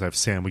hamburgers; they have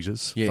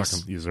sandwiches. Yes.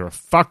 Fucking, they're a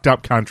fucked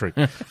up country.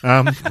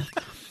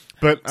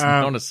 But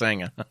Not a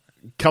singer. a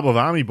couple of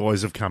army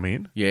boys have come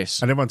in,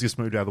 Yes. and everyone's just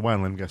moved out of the way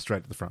and let them go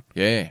straight to the front.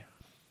 Yeah.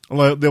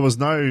 Although there was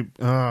no,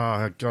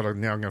 God, now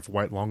I'm going to have to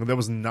wait longer. There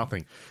was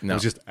nothing. No. It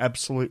was just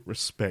absolute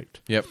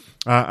respect. Yep.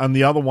 And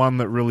the other one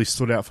that really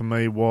stood out for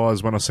me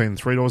was when I seen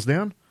Three Doors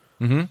Down.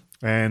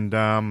 Mm-hmm.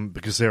 And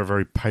because they're a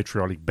very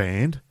patriotic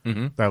band,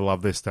 Mm-hmm. they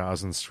love their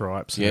stars and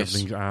stripes and Yes.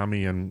 everything's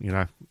army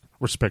and,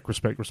 respect.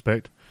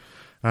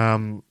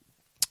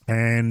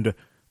 And,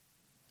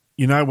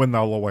 when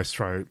they'll always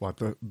throw like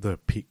the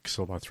picks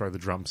or they throw the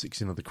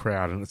drumsticks into the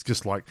crowd and it's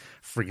just like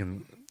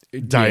friggin'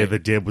 Day of the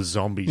Dead with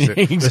zombies.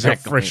 Exactly. There's a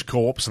fresh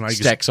corpse and they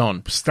Stacks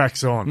on.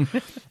 Stacks on.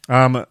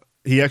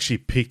 He actually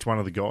picked one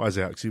of the guys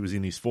out because he was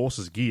in his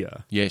forces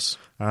gear, Yes.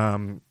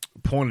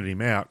 pointed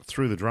him out,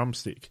 threw the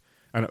drumstick,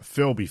 and it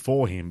fell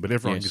before him, but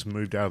everyone Yes. just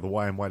moved out of the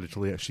way and waited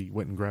till he actually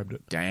went and grabbed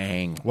it.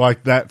 Dang.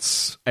 Like,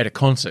 that's At a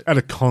concert. at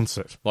a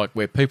concert, Like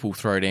where people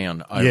throw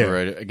down over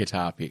a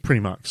guitar pick. pretty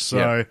much.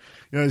 So,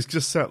 Yeah. it's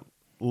just that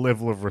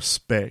level of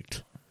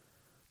respect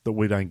that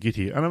we don't get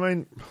here. And I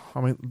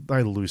mean,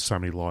 they lose so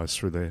many lives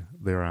through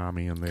their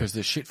army and their 'Cause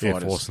they're shit Air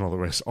fighters. Force and all the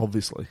rest,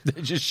 obviously.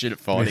 They're just shit at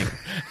fighting.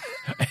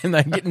 And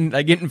they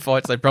get in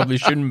fights they probably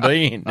shouldn't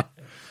be in.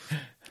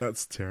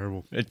 That's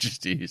terrible. It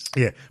just is.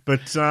 Yeah,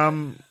 but,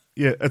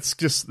 it's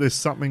just, there's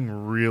something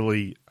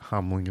really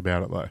humbling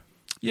about it, though.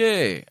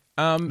 Yeah.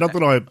 Not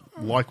that I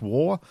like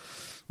war.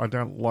 I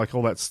don't like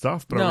all that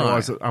stuff, but No. I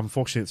realise that,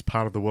 unfortunately, it's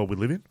part of the world we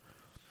live in.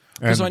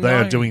 'Cause And I they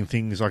are know- doing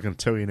things, I can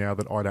tell you now,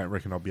 that I don't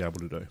reckon I'll be able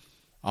to do.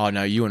 Oh,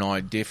 no, you and I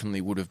definitely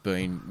would have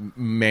been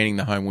manning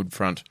the homeward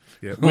front.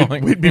 Yeah,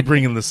 Like- we'd be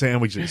bringing the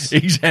sandwiches.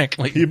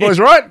 Exactly. You boys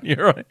right?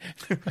 You're right.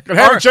 Got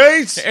ham and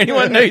cheese?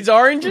 Anyone needs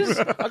oranges?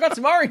 I got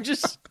some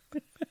oranges.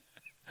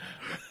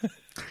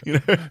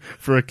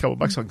 For a couple of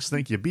bucks, I can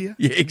sneak you a beer.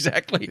 Yeah,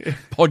 exactly.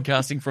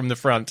 Podcasting from the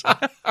front.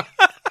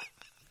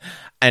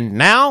 And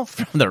now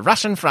from the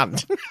Russian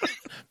front.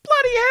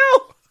 Bloody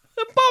hell!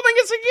 They're bombing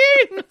us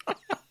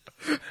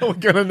again! We're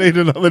going to need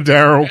another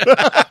Daryl.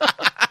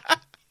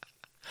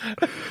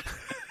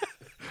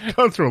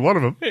 Gone through a lot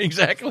of them.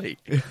 Exactly.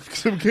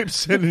 So we keep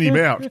sending him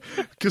out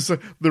because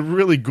the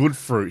really good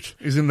fruit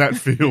is in that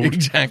field.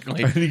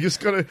 Exactly. And you just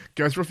got to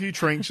go through a few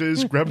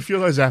trenches, grab a few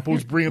of those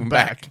apples, bring them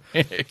back.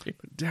 Back.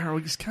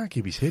 Daryl just can't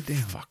keep his head down.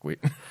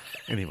 Fuckwit.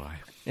 Anyway,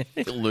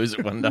 He'll lose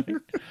it one day.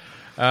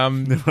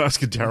 never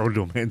ask a Daryl to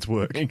do a man's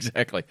work.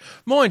 Exactly.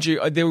 Mind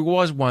you, there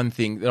was one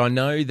thing that I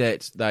know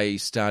that they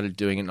started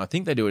doing, and I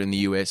think they do it in the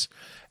US,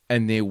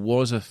 and there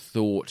was a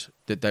thought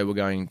that they were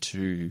going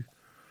to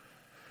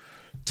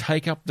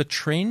take up the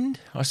trend,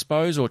 I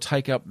suppose, or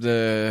take up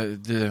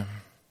the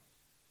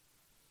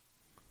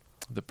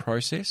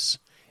process.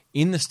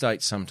 In the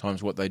States,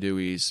 sometimes what they do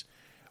is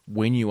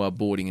when you are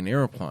boarding an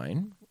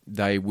aeroplane,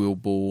 they will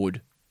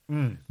board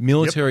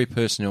military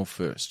personnel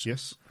first.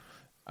 Yes.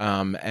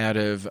 Out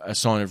of a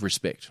sign of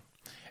respect.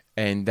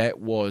 And that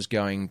was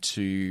going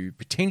to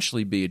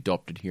potentially be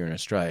adopted here in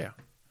Australia.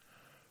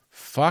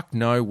 Fuck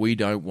no, we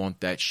don't want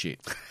that shit.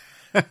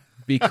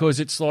 Because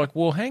it's like,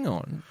 well, hang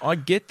on. I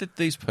get that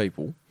these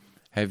people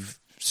have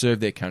served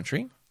their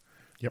country,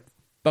 Yep.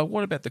 but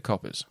what about the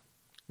coppers?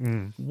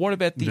 What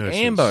about the Nurses.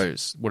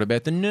 ambos? What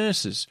about the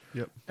nurses?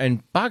 Yep.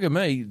 And bugger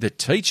me, the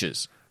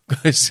teachers.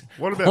 'Cause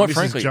What about quite Mrs.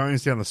 frankly,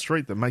 Jones down the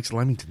street that makes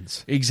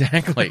Lamingtons?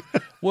 Exactly.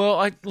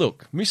 Well,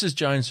 look, Mrs.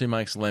 Jones who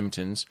makes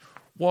Lamingtons,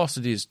 whilst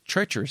it is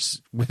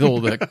treacherous with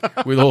all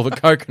the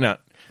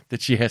coconut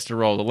that she has to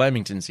roll the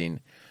Lamingtons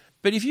in,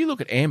 but if you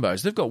look at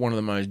ambos, they've got one of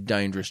the most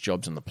dangerous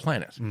jobs on the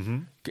planet,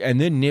 and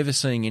they're never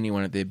seeing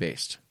anyone at their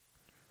best,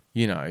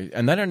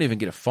 and they don't even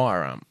get a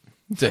firearm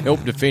to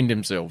help defend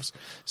themselves.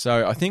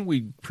 So I think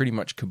we pretty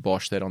much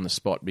kibosh that on the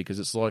spot because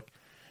it's like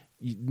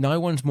no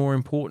one's more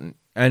important,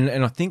 and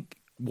I think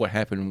what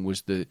happened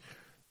was the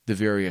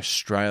very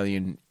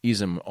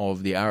Australian-ism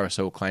of the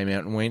RSL came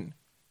out and went,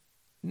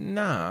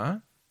 nah,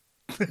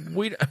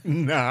 we don't.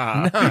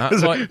 Nah. Nah,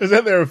 like- is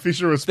that their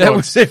official response? That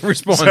was their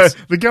response. So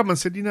the government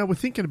said, we're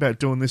thinking about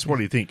doing this. What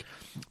do you think?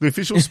 The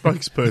official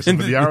spokesperson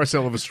for the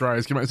RSL of Australia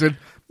has come out and said,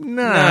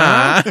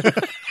 nah.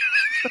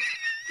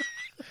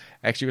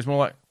 Actually, it was more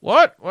like,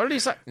 what? What did he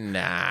say?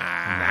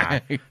 Nah.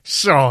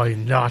 Sorry,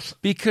 not.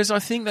 Because I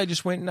think they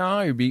just went,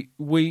 no,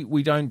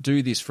 we don't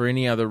do this for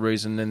any other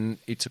reason than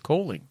it's a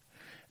calling.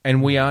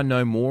 And we are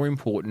no more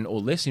important or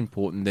less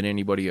important than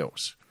anybody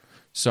else.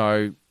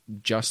 So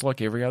just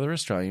like every other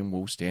Australian,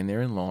 we'll stand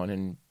there in line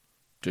and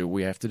do what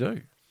we have to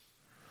do.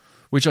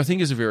 Which I think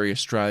is a very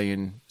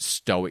Australian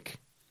stoic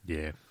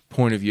Yeah.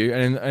 point of view.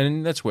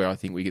 And that's where I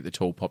think we get the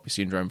tall poppy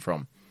syndrome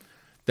from.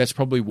 That's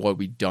probably why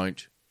we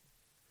don't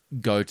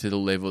go to the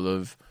level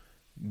of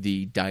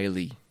the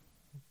daily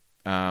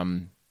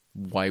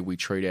way we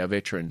treat our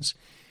veterans.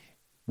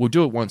 We'll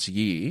do it once a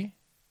year,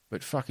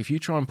 but fuck, if you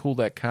try and pull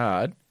that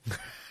card,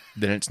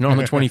 then it's not on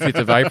the 25th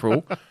of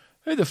April.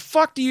 Who the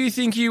fuck do you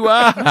think you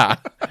are?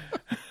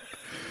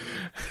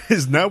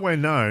 There's nowhere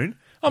known.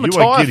 I'm a you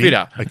are tyre getting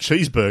fitter. a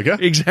cheeseburger.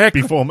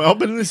 Exactly. Before I've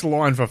been in this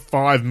line for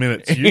 5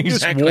 minutes. You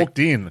Exactly. just walked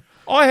in.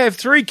 I have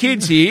 3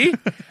 kids here,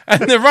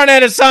 and they've run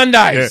out of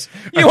Sundays.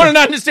 Yeah. You want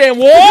to understand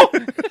war?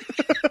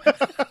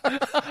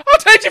 I'll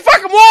teach you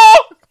fucking war!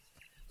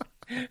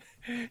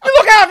 You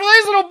look after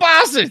these little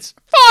bastards! bastards!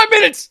 5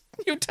 minutes!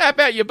 You tap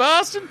out, you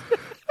bastard!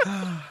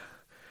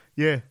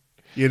 Yeah.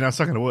 Yeah, no, it's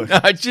not going to work. No,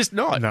 it's just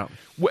not. No.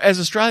 As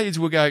Australians,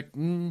 we'll go,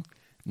 no.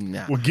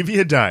 We'll give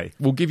you a day.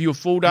 We'll give you a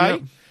full day,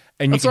 Yep.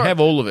 and you That's can like- have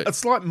all of it.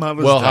 It's like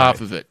Mother's Well, Day.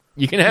 half of it.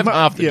 You can have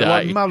half the day.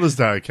 Like Mother's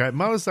Day, okay?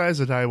 Mother's Day is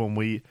a day when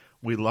we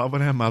love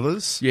on our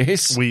mothers.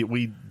 Yes.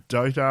 We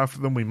dote after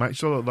them. We make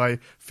sure that they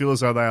feel as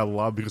though they are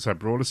loved because they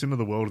brought us into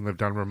the world and they've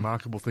done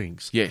remarkable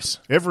things. Yes.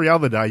 Every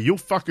other day, you'll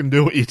fucking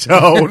do what you're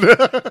told.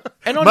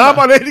 And on Mum,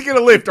 I need to get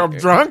a lift. I'm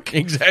drunk.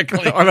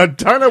 Exactly. And I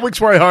don't know which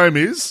way home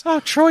is.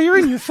 Oh, Troy, you're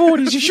in your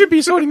 40s. You should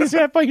be sorting this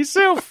out by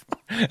yourself.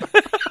 But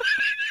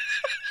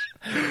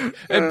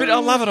I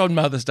love it on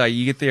Mother's Day.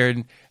 You get there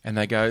and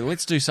they go,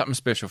 let's do something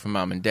special for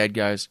Mum. And Dad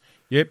goes,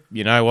 yep,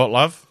 you know what,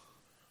 love?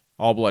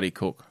 I'll bloody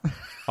cook.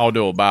 I'll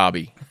do a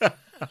Barbie.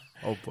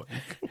 Oh, boy.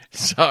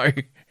 So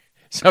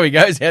he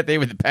goes out there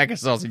with a pack of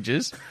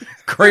sausages,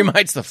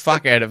 cremates the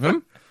fuck out of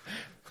them,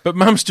 but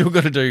Mum's still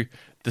got to do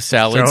the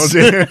salads,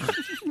 Yeah.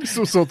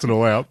 Still sorts it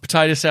all out.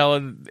 potato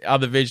salad,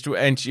 other vegetable,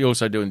 and she's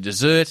also doing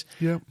dessert.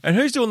 Yep. And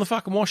who's doing the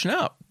fucking washing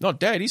up? Not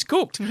Dad, he's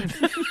cooked.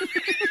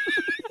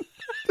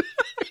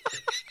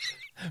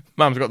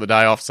 Mum's got the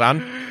day off, son.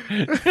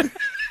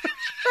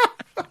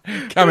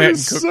 Come out and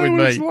It's cook so with what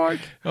me. it's like.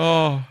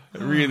 Oh,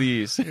 it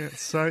really is. Yeah,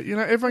 so,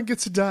 everyone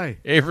gets a day.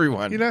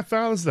 Everyone.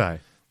 Father's Day.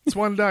 It's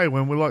one day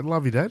when we're like,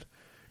 love you, Dad.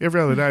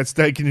 Every other day, it's,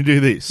 Dad, can you do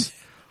this?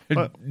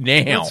 But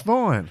now. that's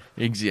fine.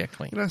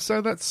 Exactly.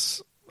 So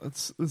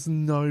there's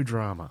no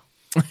drama.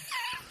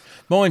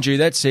 Mind you,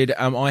 that said,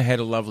 I had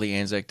a lovely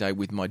Anzac Day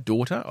with my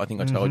daughter. I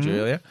think I told you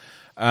earlier.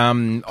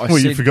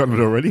 You've forgotten it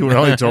already? We're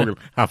only talking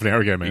half an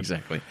hour ago, man.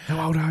 Exactly.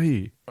 How old are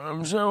you?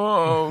 I'm so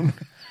old.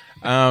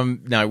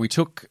 No,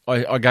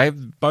 I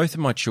gave both of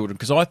my children,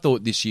 because I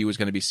thought this year was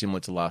going to be similar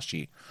to last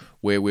year,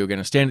 where we were going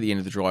to stand at the end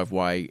of the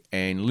driveway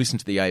and listen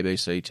to the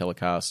ABC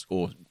telecast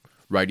or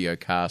radio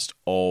cast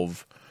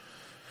of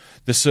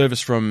the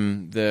service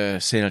from the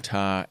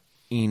Senator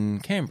in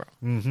Canberra.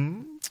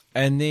 Mm-hmm.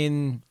 And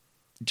then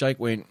Jake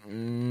went,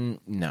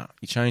 no.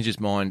 He changed his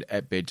mind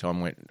at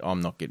bedtime, went,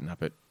 I'm not getting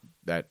up at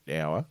that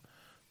hour.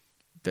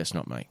 That's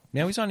not me.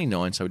 Now, he's only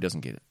 9, so he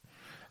doesn't get it.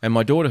 And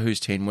my daughter,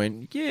 who's 10,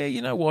 went, yeah,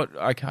 you know what?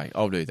 Okay,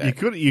 I'll do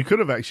that. You could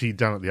have actually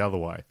done it the other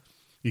way.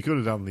 You could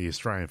have done the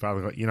Australian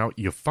father. Like, you know,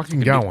 you're fucking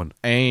going.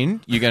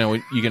 And you're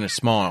gonna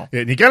smile.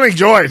 Yeah, and you're going to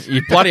enjoy it.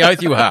 You bloody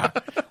oath you are.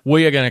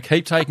 We are going to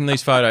keep taking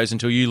these photos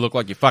until you look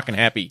like you're fucking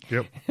happy.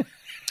 Yep.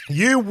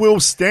 You will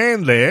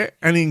stand there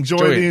and enjoy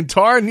Do it. the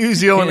entire New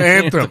Zealand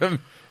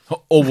anthem.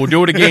 Or we'll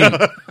do it again.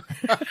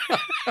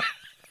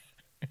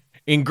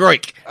 In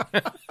Greek.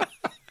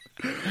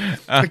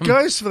 It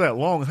goes for that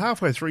long.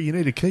 Halfway through, you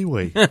need a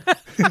Kiwi.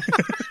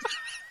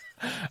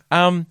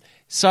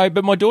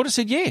 But my daughter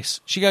said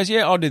yes. She goes,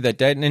 yeah, I'll do that,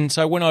 Dad. And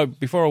so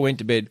before I went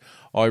to bed,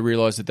 I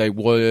realised that they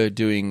were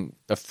doing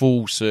a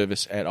full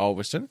service at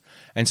Ulverston.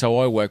 And so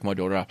I woke my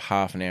daughter up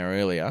half an hour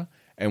earlier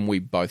and we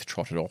both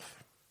trotted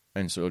off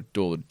and sort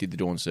of did the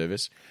dawn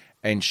service.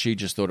 And she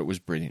just thought it was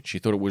brilliant. She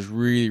thought it was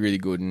really, really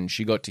good. And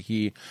she got to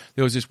hear,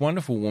 there was this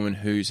wonderful woman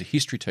who's a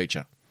history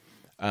teacher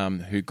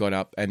who got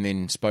up and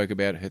then spoke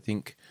about, I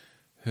think,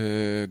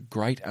 her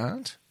great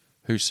aunt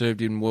who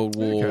served in World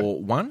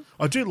War One.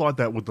 I do like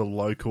that with the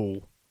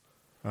local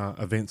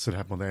events that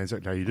happen on the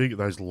Anzac Day. You do get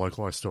those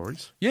localised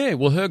stories. Yeah,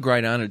 well, her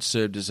great aunt had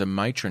served as a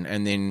matron,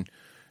 and then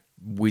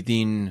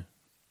within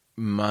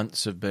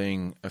months of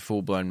being a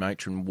full-blown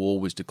matron, war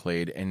was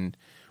declared, and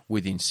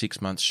within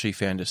 6 months she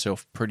found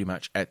herself pretty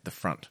much at the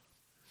front,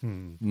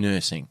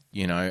 nursing,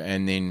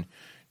 and then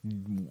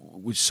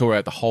we saw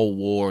out the whole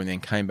war and then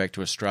came back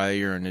to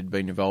Australia and had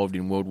been involved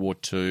in World War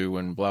II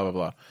and blah, blah,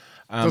 blah.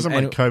 Doesn't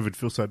make COVID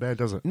feel so bad,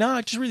 does it? No,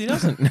 it just really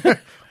doesn't.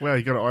 Well,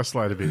 you got to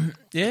isolate a bit.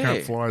 Yeah.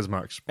 Can't fly as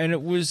much. And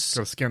it was...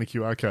 Got to scan a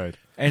QR code.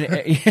 And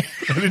I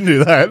didn't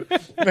do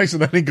that. Next to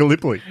that in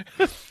Gallipoli.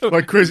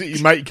 Like, Chris,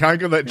 mate, you can't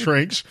go that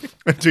trench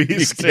until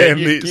you scan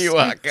your this.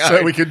 QR code.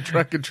 So we can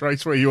track and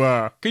trace where you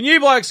are. Can you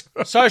blokes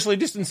socially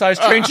distance those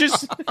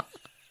trenches?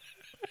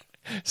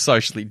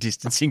 Socially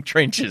distancing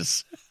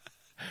trenches.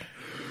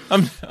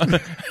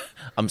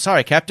 I'm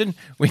sorry, Captain.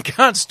 We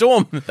can't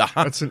storm the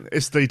hut. That's an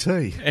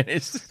SDT. And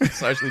it's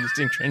socially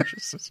distinct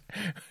trenches.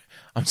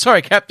 I'm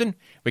sorry, Captain.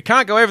 We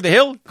can't go over the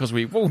hill because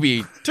we will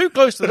be too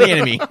close to the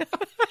enemy.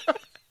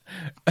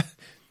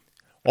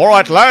 All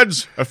right,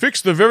 lads.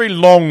 Affix the very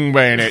long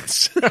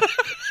bayonets.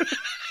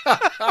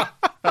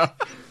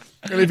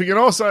 And if you can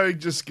also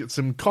just get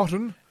some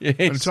cotton Yes.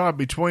 and tie it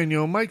between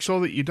you, make sure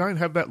that you don't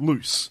have that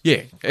loose.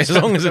 Yeah, as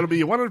long as That'll be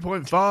your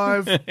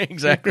 100.5.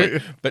 exactly.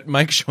 But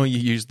make sure you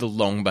use the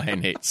long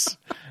bayonets.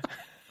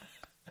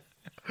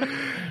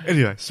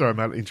 Anyway, sorry,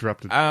 mate,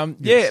 interrupted.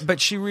 Yeah,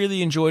 but she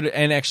really enjoyed it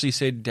and actually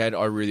said, Dad,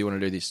 I really want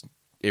to do this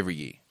every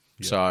year.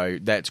 Yeah. So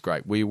that's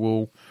great.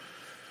 We'll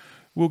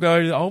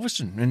go to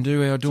Ulverston and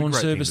do our dawn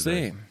service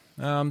there.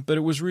 But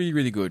it was really,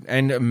 really good.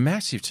 And a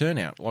massive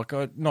turnout. Like,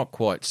 not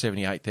quite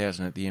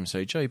 78,000 at the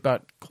MCG,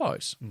 but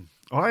close.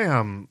 I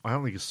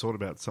only just thought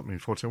about something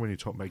before too when you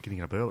talked about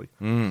getting up early.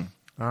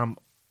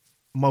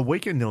 My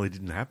weekend nearly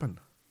didn't happen.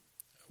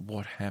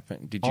 What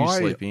happened? Did you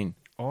sleep in?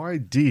 I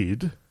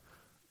did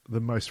the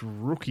most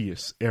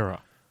rookiest error.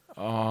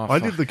 Oh, I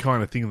did the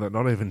kind of thing that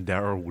not even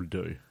Daryl would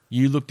do.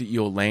 You looked at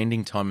your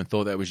landing time and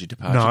thought that was your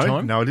departure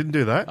time? No, I didn't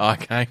do that.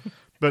 Okay.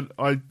 But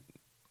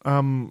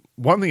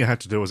one thing I had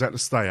to do was I had to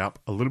stay up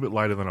a little bit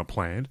later than I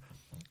planned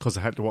because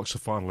I had to watch the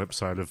final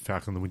episode of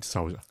Falcon and the Winter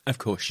Soldier. Of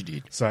course you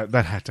did. So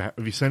that had to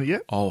have you seen it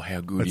yet? Oh,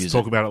 how good Let's is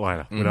talk it? about it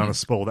later. We don't want to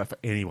spoil that for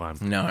anyone.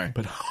 No.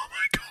 But oh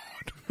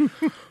my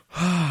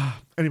God.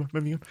 Anyway,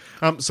 moving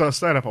on. So I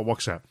stayed up, I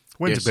watched that.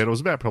 Went to bed, it was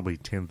about probably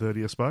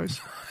 10:30, I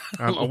suppose.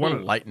 A little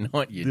late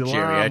night, you the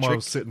alarm I geriatric.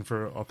 was setting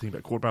for, I think,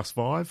 about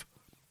 5:15.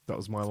 That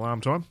was my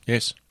alarm time.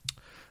 Yes.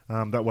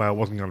 That way I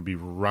wasn't going to be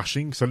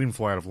rushing, so I didn't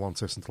fly out of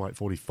Launceston until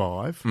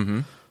 8:45. Mm-hmm.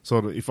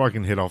 So if I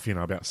can head off,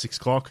 about 6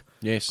 o'clock,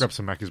 Yes. grab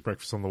some Macca's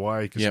breakfast on the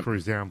way, just Yep.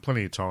 cruise down,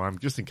 plenty of time,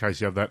 just in case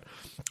you have that.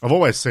 I've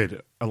always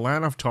said, allow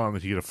enough time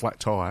that you get a flat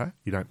tyre,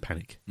 you don't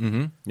panic.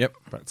 Mm-hmm. Yep.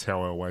 That's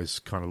how I always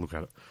kind of look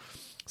at it.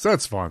 So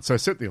that's fine. So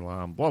set the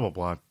alarm, blah, blah,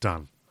 blah,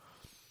 done.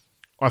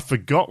 I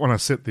forgot when I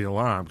set the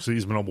alarm, because I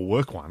used my normal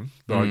work one,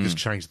 but I just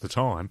changed the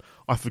time.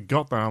 I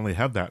forgot that I only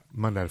have that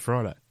Monday to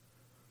Friday.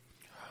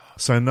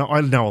 So I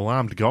had no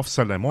alarm to go off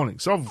Saturday morning.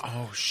 So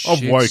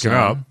I've woken son.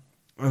 up,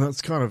 and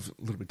it's kind of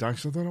a little bit dark.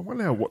 So I thought, I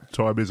wonder now what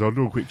time it is. I'll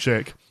do a quick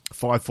check.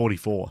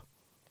 5:44.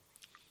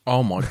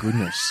 Oh, my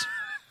goodness.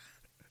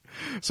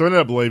 So I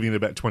ended up leaving at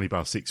about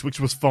 6:20, which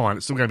was fine.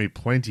 It still gave me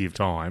plenty of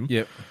time.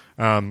 Yep.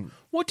 Um,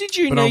 What did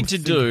you but I'm need to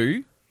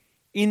do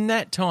in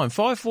that time?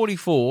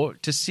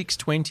 5:44 to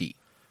 6:20.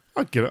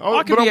 I get it.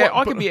 I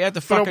could be out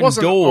the fucking I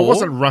wasn't, door. I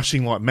wasn't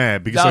rushing like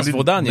mad because I That's didn't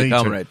well done, you need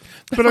comrade.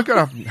 to. But I got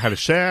up and had a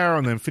shower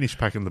and then finished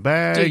packing the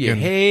bag. Do your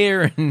and,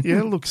 hair and Yeah,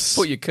 it looks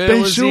put your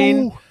curlers special.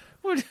 in.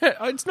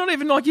 It's not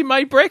even like you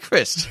made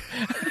breakfast.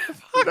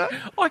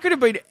 I could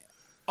have been.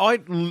 I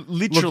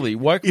literally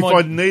woke If my.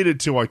 I needed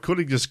to, I could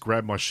have just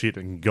grabbed my shit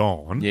and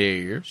gone.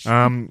 Yes.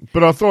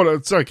 But I thought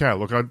it's okay.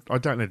 Look, I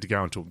don't need to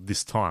go until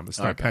this time. There's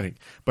no Okay. panic.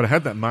 But I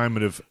had that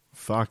moment of,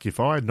 fuck, if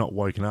I had not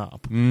woken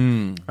up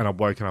and I'd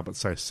woken up at,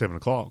 say, 7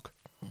 o'clock,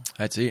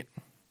 That's it.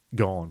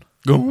 gone.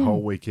 Gone. The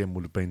whole weekend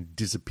would have been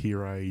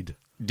disappeared.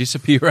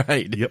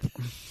 Disappeared. Yep.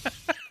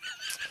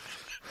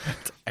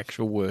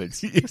 Actual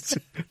words. Yes.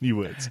 New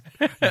words.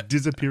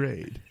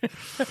 Disappeared.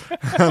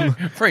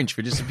 French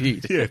for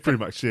disappeared. Yeah, pretty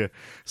much, yeah.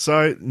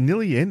 So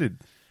nearly ended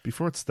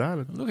before it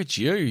started. Look at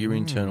you, your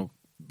internal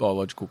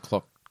biological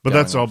clock. But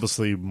going that's off.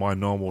 obviously my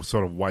normal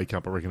sort of wake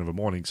up, I reckon, of a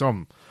morning.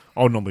 So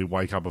I'll normally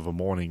wake up of a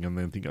morning and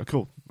then think, oh,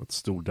 cool, it's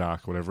still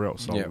dark, whatever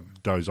else. So Yep. I'll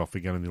doze off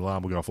again and the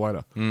alarm will go off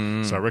later.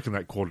 So I reckon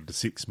that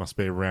 5:45 must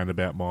be around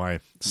about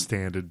my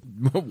standard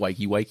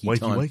wakey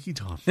time. wakey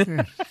time.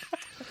 Yeah.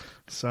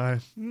 So,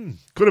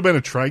 could have been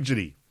a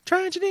tragedy.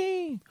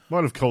 Tragedy.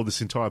 Might have called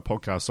this entire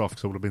podcast off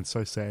because I would have been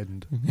so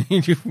saddened.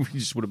 You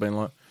just would have been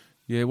like,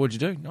 yeah, what'd you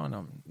do? No,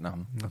 nothing.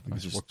 Nothing, I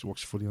just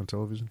watch footy on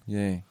television.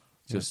 Yeah,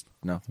 just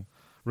nothing.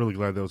 Really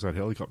glad there was that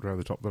helicopter over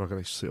the top that I could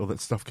actually see all that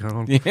stuff going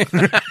on.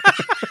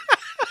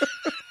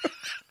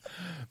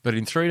 But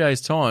in 3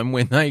 days' time,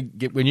 when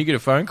you get a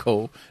phone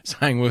call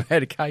saying we've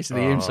had a case of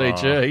the It'd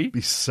MCG,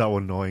 be so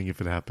annoying if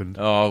it happened.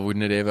 oh,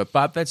 wouldn't it ever?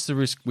 But that's the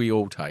risk we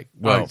all take.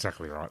 Well, Well,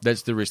 exactly right.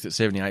 that's the risk that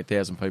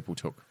 78,000 people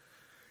took.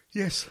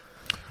 Yes.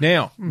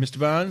 Now, Mr.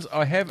 Barnes,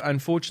 I have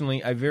unfortunately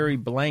a very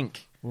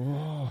blank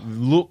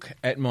look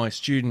at my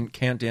student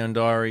countdown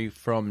diary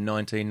from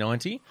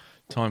 1990.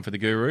 Time for the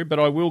guru, but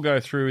I will go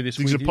through this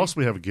Did with you you.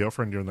 possibly have a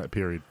girlfriend during that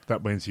period?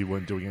 That means you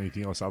weren't doing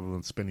anything else other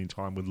than spending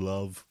time with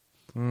love.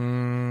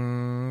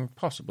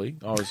 Possibly.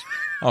 I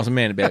was a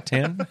man about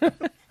town.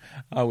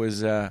 I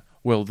was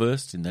well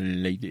versed in the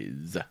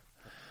ladies,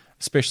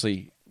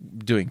 especially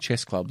doing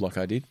chess club like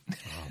I did.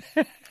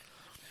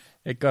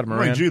 It got them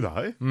around. Mind you,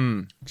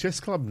 though, chess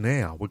club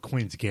now with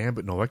Queen's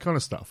Gambit and all that kind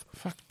of stuff.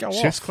 Fuck, go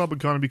Chess off. club would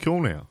kind of be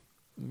cool now.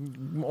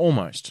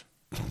 Almost.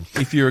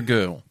 If you're a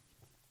girl.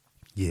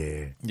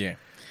 Yeah. Yeah.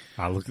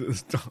 Look,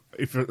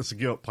 if it's a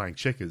girl playing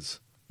checkers,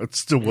 it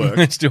still works.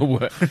 It still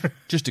works.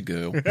 Just a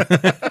girl.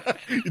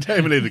 You don't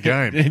even need a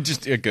game.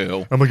 Just a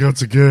girl. Oh my God,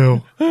 it's a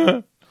girl.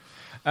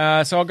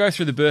 So I'll go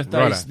through the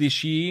birthdays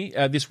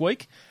Righto. this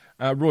week.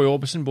 Roy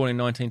Orbison, born in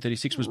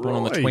 1936, was born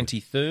on the Roy.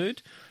 23rd.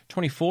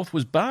 24th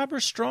was Barbara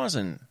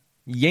Streisand,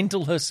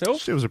 Yentl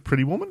herself. She was a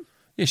pretty woman.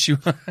 Yeah, she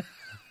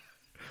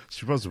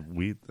She was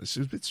weird. She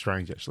was a bit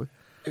strange, actually.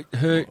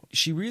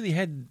 she really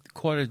had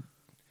quite a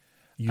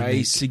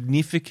Unique.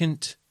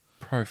 significant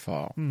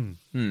profile.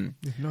 Yeah,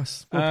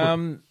 nice. Well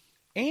put.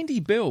 Andy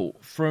Bell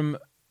from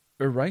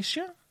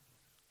Erasure,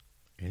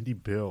 Andy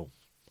Bell.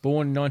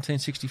 born in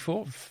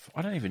 1964.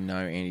 I don't even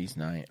know Andy's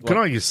name. Can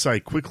I just say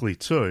quickly,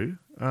 too,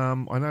 I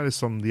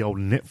noticed on the old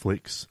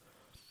Netflix,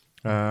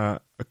 quite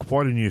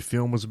a new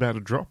film was about to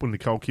drop with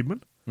Nicole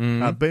Kidman.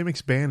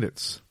 BMX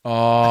Bandits.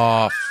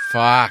 Oh,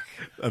 fuck.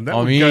 And that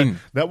I'm would in.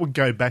 that would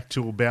go back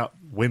to about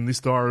when this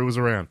diary was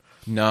around.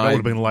 No. That would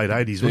have been late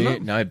 80s, wouldn't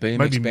it? No, BMX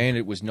Maybe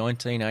Bandit was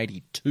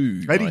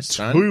 1982. my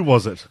son. 82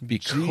 was it?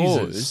 Because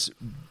Jesus.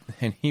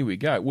 And here we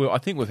go. Well, I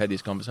think we've had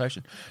this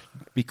conversation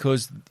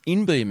because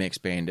in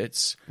BMX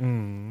Bandits,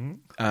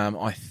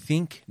 I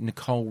think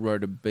Nicole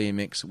rode a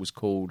BMX that was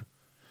called.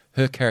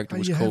 Her character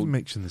was you called. have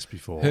mentioned this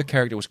before. Her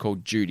character was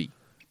called Judy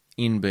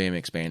in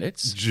BMX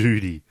Bandits.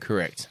 Judy.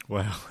 Correct.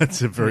 Wow,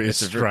 that's a very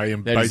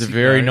Australian. That is a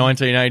very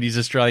 1980s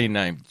Australian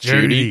name.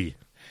 Judy.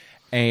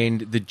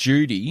 And the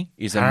Judy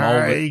is a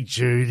Hey,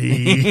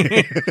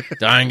 Judy.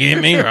 Don't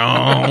get me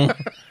wrong.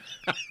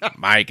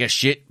 Make a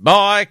shit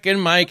bike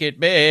and make it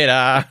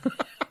better.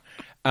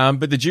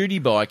 But the Judy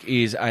bike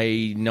is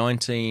a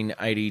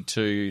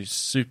 1982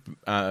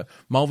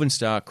 Malvern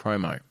Star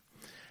Chromo.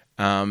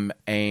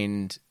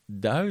 And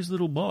those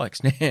little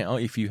bikes now,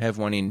 if you have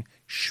one in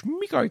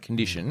schmicko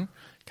condition,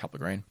 couple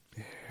of grand.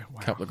 Yeah,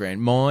 wow. Couple of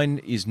grand. Mine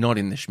is not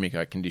in the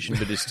schmicko condition,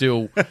 but it's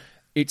still,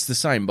 it's the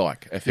same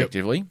bike,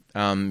 effectively,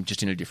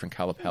 just in a different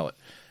colour palette.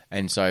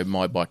 And so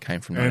my bike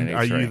came from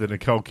 1983. And are you the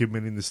Nicole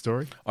Kidman in the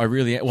story? I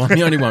really am. Well, I'm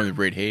the only one with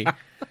red hair.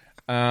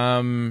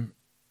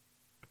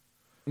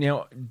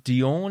 Now,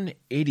 Dion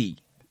Eddy,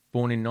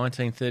 born in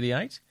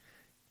 1938.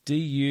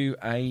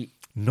 D-U-A...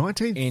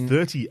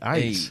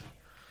 1938?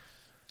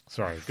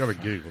 Sorry, got to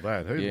Google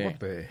that. Yeah. What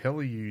the hell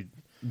are you...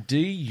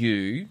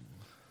 D-U-A-N-E.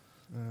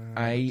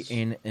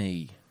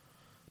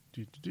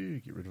 Get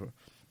rid of it.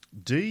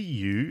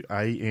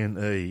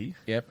 D-U-A-N-E.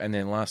 Yep, and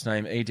then last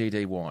name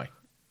E-D-D-Y.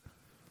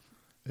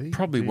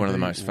 Probably one of the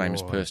most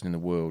famous person in the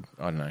world.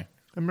 I don't know.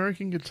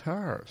 American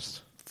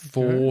guitarist.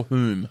 For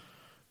whom?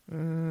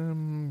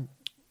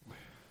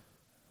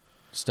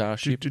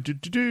 Starship.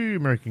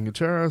 American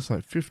guitarist,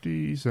 like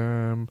 50s.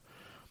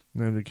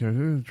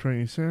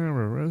 Training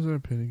sound, Rosa,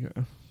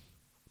 Petticoat.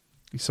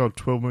 He sold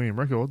 12 million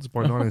records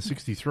by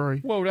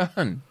 1963. Well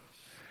done.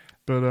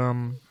 But,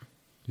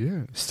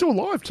 yeah. Still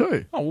alive,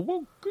 too. Oh,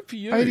 well, good for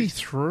you.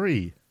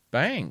 83.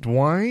 Bang.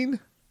 Dwayne.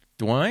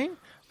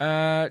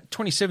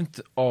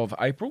 27th of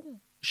April,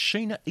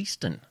 Sheena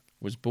Easton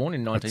was born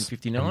in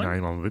 1959. That's a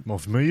name I'm a bit more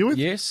familiar with.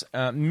 Yes.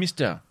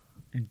 Mr.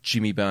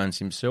 Jimmy Barnes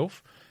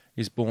himself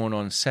is born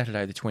on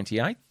Saturday the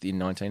 28th in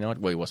 1990.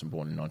 Well, he wasn't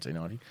born in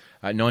 1990.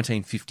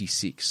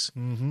 1956.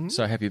 Mm-hmm.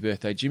 So happy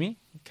birthday, Jimmy,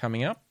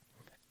 coming up.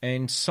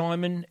 And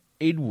Simon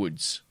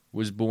Edwards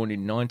was born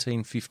in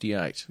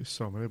 1958. Who's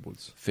Simon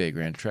Edwards?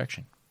 Fairground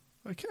attraction.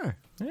 Okay.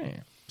 Yeah.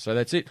 So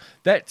that's it.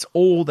 That's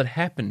all that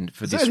happened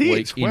for this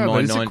week in my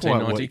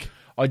 1990.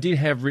 I did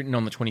have written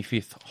on the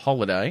 25th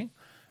holiday,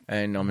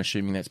 and I'm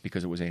assuming that's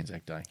because it was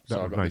Anzac Day. That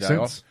so would I got make the day sense.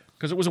 off.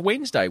 Because it was a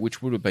Wednesday,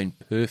 which would have been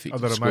perfect. I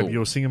thought maybe you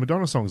were singing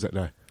Madonna songs that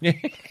day. Yeah.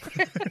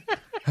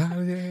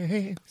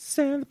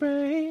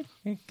 Celebrate.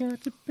 It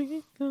got to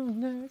be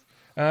nice.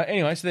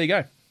 Anyway, so there you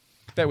go.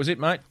 That was it,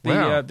 mate.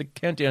 Wow. The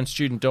Countdown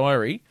Student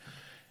Diary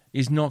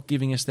is not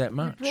giving us that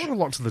much. You brought a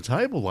lot to the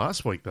table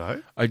last week,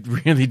 though. I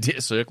really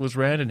did. Circle is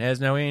round and has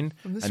no end.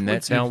 And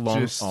that's how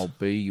long I'll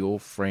be your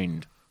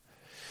friend.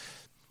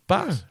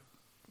 But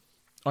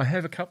I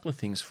have a couple of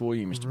things for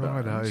you, Mr.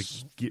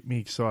 Barnes. Get me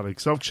excited,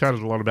 because I've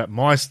chatted a lot about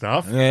my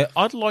stuff.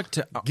 I'd like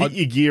to... Get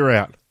your gear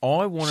out.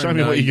 I want to Show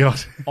me what you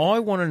got. I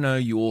want to know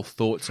your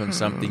thoughts on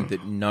something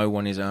that no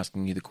one is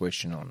asking you the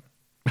question on.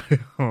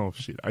 Oh,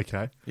 shit.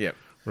 Okay. Yep.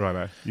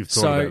 Righto. You've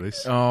thought about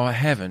this. Oh, I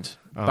haven't.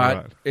 Oh, but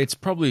right. it's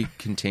probably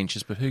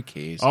contentious, but who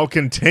cares? Oh,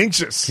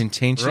 contentious.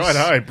 Contentious.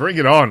 Righto. Bring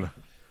it on.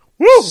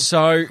 Woo!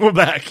 So, we're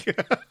back.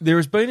 There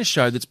has been a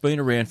show that's been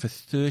around for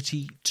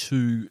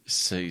 32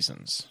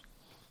 seasons.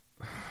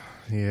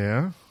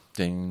 Yeah.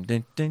 Ding,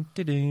 ding, ding,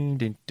 ding, ding,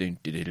 ding, ding,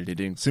 ding, ding,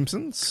 ding.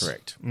 Simpsons?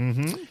 Correct.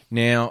 Mm-hmm.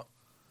 Now,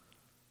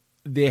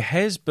 there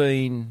has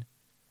been...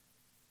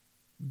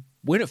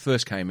 When it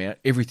first came out,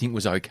 everything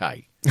was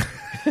okay.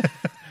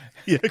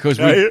 Yeah,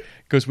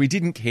 because we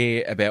didn't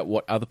care about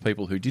what other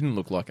people who didn't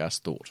look like us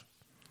thought.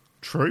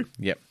 True.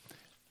 Yep.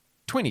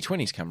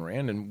 2020's come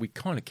around and we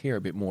kind of care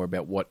a bit more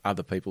about what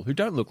other people who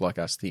don't look like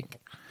us think.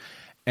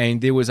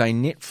 And there was a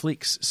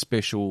Netflix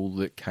special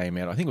that came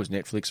out. I think it was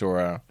Netflix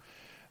or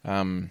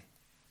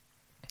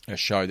a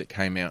show that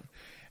came out,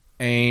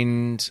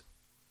 and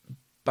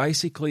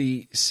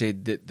basically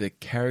said that the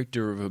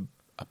character of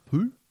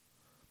Apu,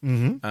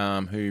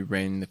 who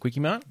ran the Quickie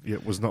Mart,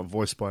 was not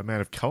voiced by a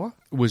man of colour.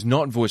 Was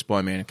not voiced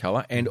by a man of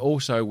colour, and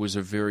also was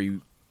a very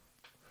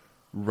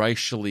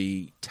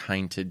racially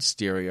tainted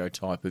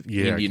stereotype of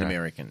Indian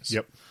Americans.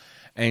 Yep.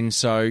 And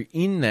so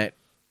in that,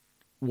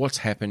 what's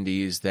happened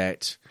is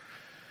that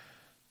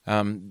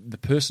the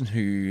person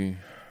who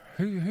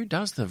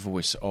does the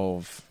voice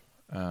of...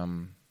 I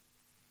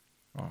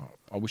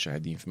wish I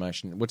had the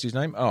information. What's his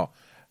name? Oh,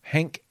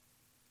 Hank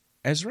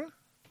Azra.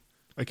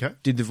 Okay.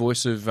 Did the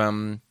voice of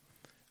Apu,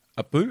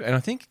 and I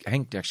think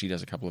Hank actually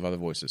does a couple of other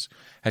voices,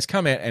 has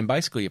come out and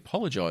basically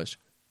apologised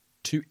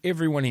to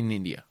everyone in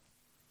India.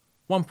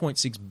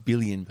 1.6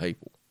 billion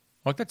people.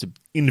 Like, that's a...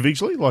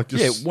 Individually? Like,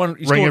 just he's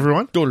ring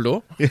everyone? Door to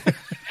door.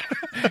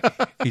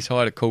 He's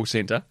hired a call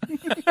centre.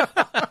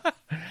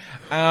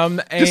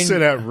 And Just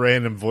send out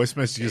random voice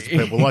messages to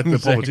people like the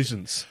Exactly.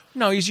 politicians.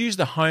 No, he's used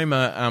the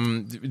Homer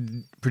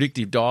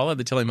predictive dialer,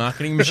 the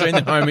telemarketing machine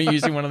that Homer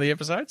used in one of the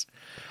episodes.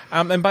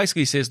 And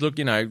basically says, look,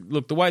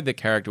 the way the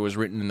character was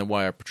written and the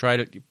way I portrayed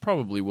it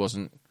probably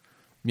wasn't,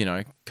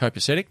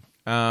 copacetic.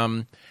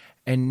 And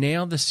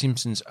now the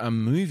Simpsons are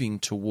moving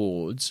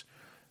towards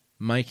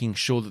making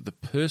sure that the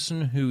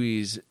person who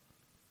is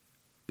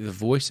the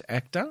voice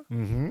actor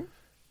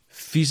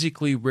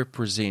physically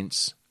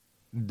represents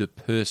the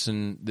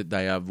person that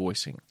they are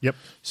voicing. Yep.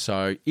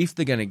 So if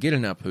they're going to get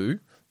an Apu,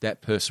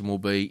 that person will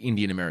be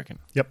Indian American.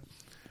 Yep.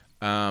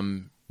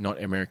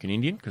 Not American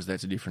Indian, because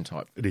that's a different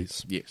type. It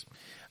is. Yes.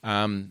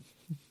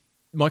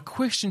 My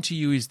question to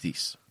you is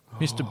this,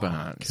 Mr.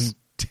 Barnes.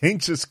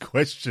 Contentious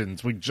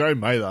questions with Joe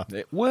Mather.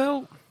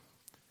 Well,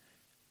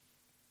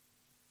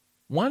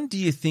 one, do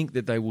you think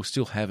that they will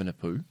still have an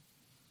Apu?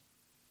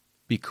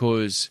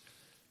 Because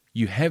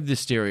you have the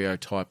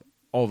stereotype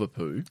of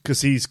Apu.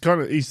 Because he's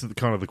kind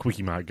of the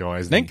quickie mart guy,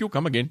 isn't Thank he? you,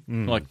 come again.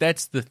 Like,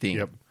 that's the thing.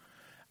 Yep.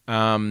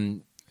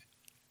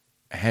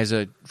 Has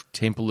a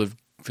temple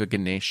for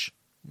Ganesh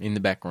in the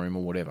back room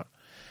or whatever.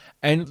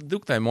 And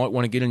look, they might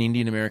want to get an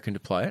Indian American to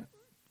play it,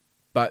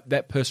 but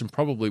that person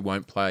probably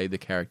won't play the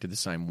character the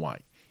same way.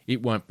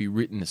 It won't be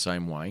written the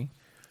same way.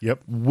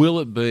 Yep. Will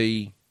it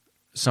be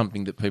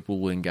something that people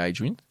will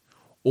engage with?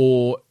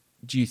 Or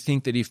do you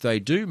think that if they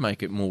do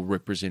make it more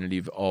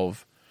representative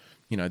of,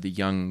 the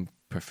young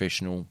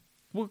professional...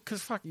 Well,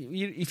 because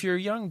if you're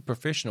a young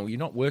professional, you're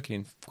not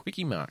working in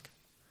Quickie Mark.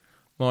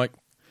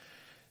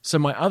 So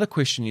my other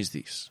question is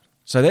this.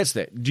 So that's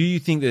that. Do you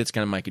think that it's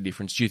going to make a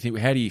difference?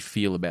 How do you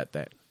feel about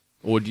that?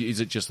 Or is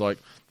it just like,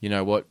 you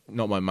know what,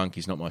 not my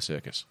monkeys, not my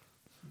circus?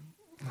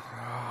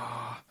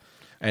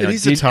 And it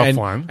is a tough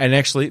one. And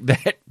actually,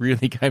 that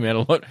really came out a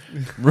lot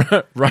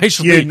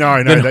racially.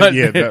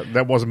 Yeah,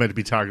 that wasn't meant to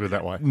be targeted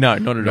that way. No,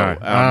 not at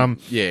all.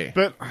 Yeah.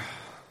 But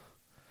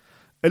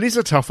it is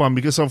a tough one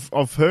because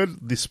I've heard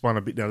this one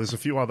a bit now. There's a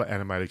few other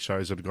animated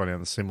shows that have gone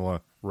down a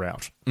similar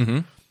route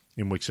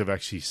in which they've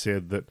actually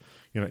said that,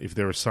 if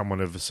there is someone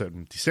of a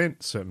certain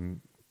descent,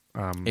 certain...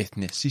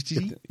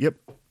 ethnicity?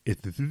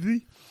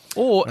 Ethnicity.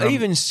 Or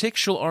even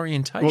sexual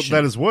orientation. Well,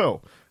 that as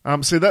well.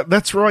 So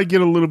that's where I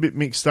get a little bit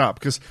mixed up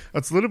because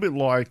it's a little bit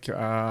like...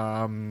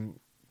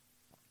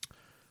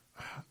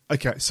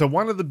 okay, so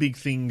one of the big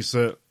things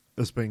that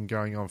has been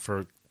going on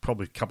for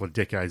probably a couple of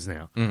decades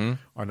now,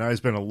 I know there's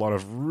been a lot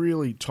of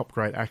really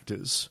top-grade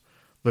actors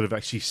that have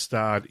actually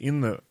starred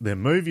in their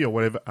movie or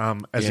whatever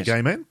as a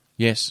gay man.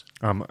 Yes.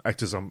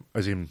 Actors,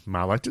 as in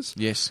male actors.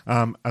 Yes.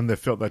 And they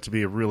felt that to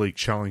be a really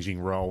challenging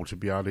role to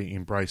be able to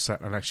embrace that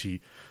and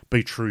actually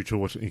be true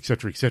to it, et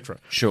cetera, et cetera.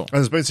 Sure. And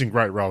there's been some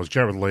great roles.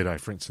 Jared Leto,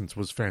 for instance,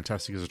 was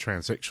fantastic as a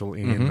transsexual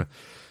in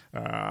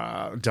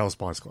Dallas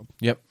Buyers Club.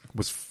 Yep.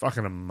 Was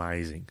fucking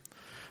amazing.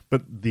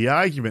 But the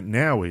argument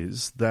now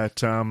is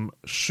that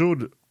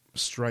should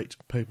straight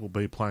people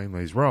be playing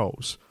these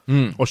roles,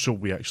 or should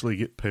we actually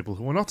get people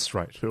who are not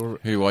straight,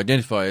 who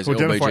identify as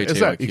LGBTIQ? As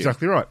that?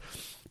 Exactly right.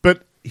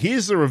 But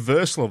here's the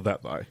reversal of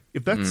that, though.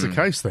 If that's the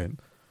case, then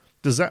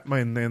does that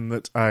mean then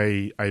that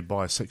a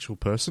bisexual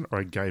person or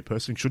a gay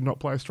person should not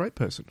play a straight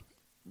person?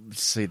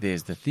 See,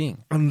 there's the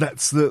thing. And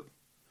that's the...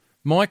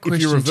 My question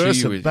if you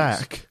reverse to you it is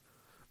back,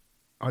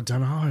 I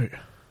don't know.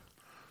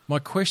 My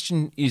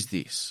question is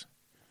this.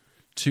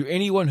 To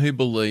anyone who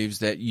believes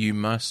that you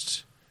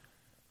must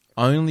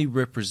only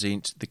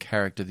represent the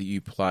character that you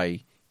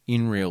play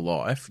in real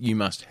life, you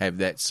must have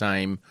that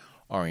same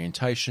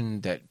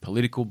orientation, that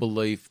political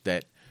belief,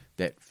 that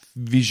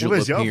visual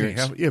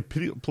appearance.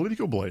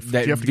 Political belief.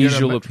 That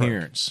visual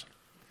appearance.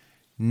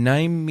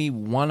 Name me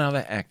one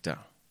other actor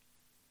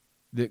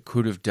that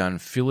could have done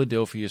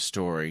Philadelphia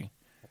Story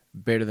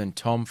better than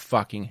Tom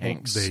fucking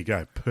Hanks. There you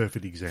go.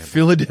 Perfect example.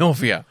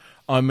 Philadelphia.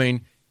 I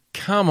mean,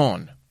 come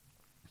on.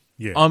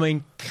 Yeah. I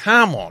mean,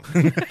 come on.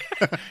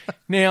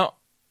 Now,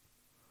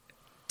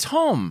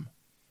 Tom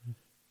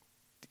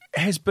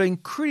has been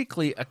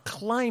critically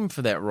acclaimed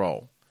for that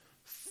role.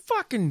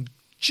 Fucking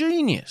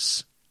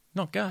genius.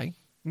 Not gay.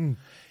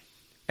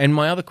 And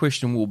my other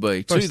question will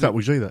be... Don't start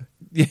with G, though.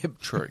 Yeah,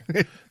 true.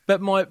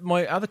 But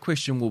my other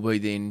question will be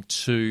then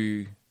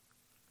to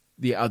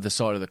the other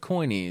side of the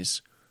coin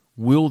is,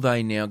 will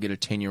they now get a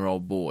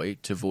 10-year-old boy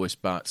to voice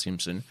Bart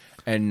Simpson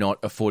and not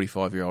a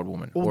 45-year-old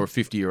woman or a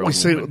 50-year-old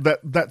woman? See,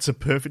 that's a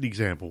perfect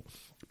example.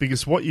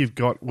 Because what you've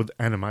got with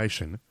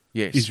animation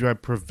is you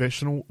have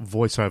professional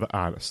voiceover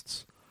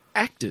artists.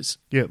 Actors.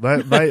 Yeah,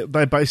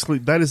 they basically...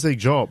 That is their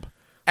job.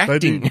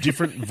 Acting. They do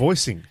different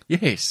voicing.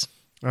 Yes.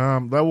 They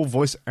will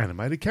voice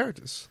animated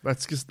characters.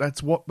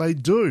 That's what they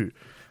do.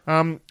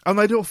 And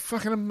they do a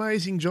fucking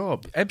amazing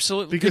job.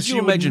 Absolutely. Because Could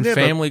you imagine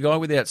Family Guy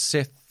without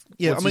Seth?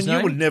 Yeah, what's his name?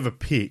 you would never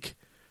pick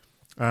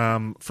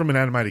from an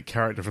animated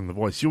character from The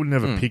Voice. You would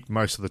never pick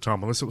most of the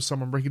time unless it was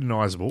someone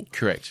recognisable.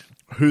 Correct.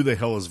 Who the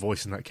hell is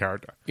voicing that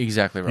character?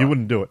 Exactly right. You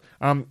wouldn't do it.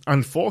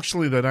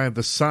 Unfortunately, they don't have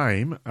the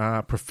same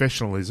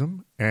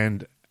professionalism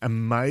and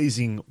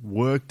amazing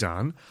work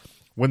done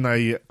when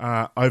they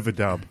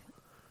overdub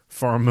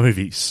foreign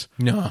movies.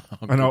 No.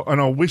 And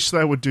I wish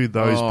they would do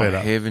those better.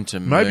 Heaven to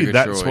Maybe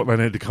that's Murgatroyd. what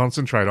they need to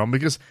concentrate on,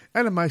 because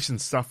animation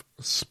stuff,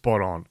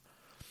 spot on.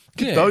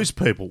 Get Yeah. those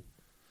people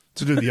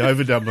to do the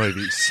overdub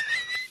movies.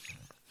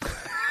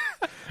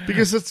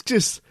 Because it's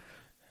just,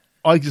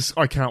 I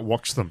can't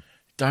watch them.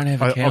 Don't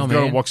have a I've cow, got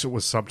man. to watch it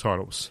with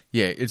subtitles.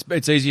 Yeah,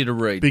 it's easier to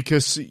read.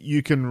 Because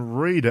you can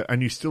read it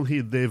and you still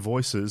hear their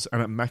voices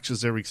and it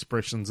matches their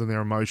expressions and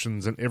their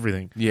emotions and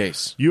everything.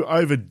 Yes. You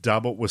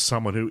overdub it with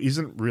someone who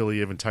isn't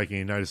really even taking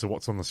any notice of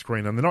what's on the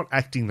screen, and they're not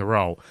acting the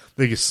role.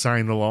 They're just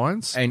saying the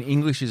lines. And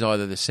English is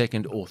either the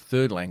second or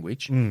third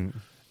language.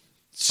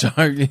 So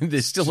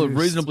there's still a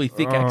reasonably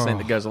thick accent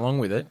that goes along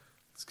with it.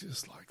 It's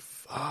just like,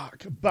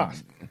 fuck.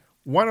 But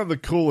one of the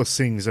coolest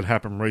things that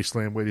happened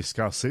recently, and we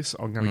discussed this,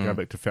 I'm going to go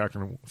back to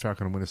Falcon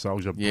and Winter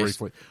Soldier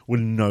briefly,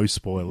 with no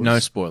spoilers. No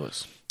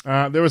spoilers.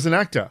 There was an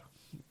actor,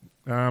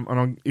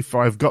 if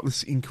I've got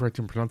this incorrect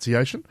in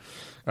pronunciation,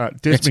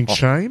 Desmond It's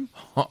Chaim,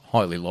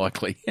 Highly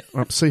likely.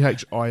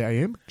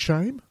 Chiam,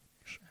 Chaim.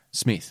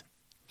 Smith.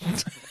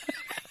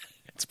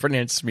 It's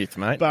pronounced Smith,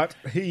 mate. But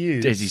he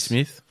is. Desi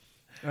Smith.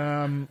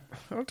 I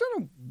don't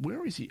know,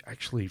 where is he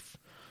actually?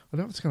 I don't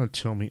know if it's going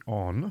to tell me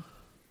on.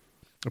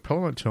 It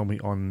probably won't tell me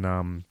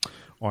on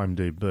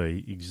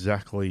IMDb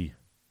exactly.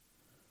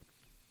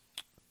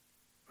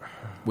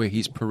 Where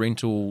his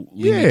parental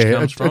lineage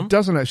comes from. It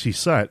doesn't actually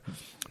say it.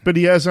 But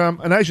he has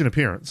an Asian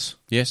appearance.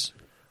 Yes.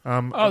 The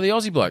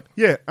Aussie bloke.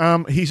 Yeah,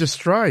 he's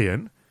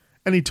Australian,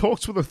 and he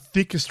talks with a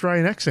thick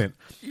Australian accent.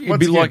 It'd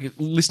be like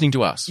listening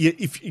to us. Yeah,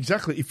 if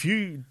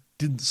you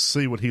didn't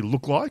see what he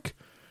looked like,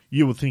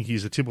 you would think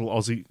he's a typical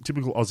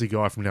Aussie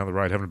guy from down the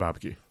road having a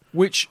barbecue.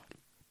 Which,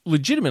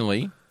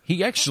 legitimately,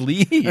 he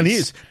actually is. And he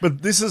is.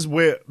 But this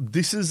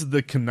is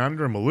the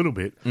conundrum a little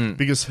bit,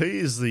 because he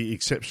is the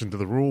exception to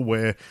the rule,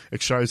 where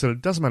it shows that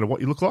it doesn't matter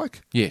what you look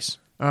like. Yes.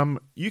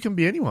 You can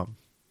be anyone.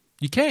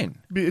 You can.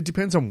 It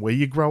depends on where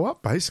you grow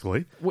up,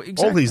 basically. Well,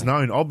 exactly. All he's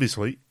known,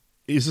 obviously,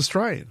 is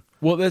Australian.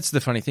 Well, that's the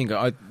funny thing.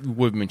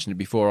 We've mentioned it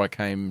before. I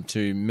came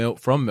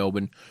from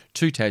Melbourne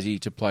to Tassie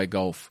to play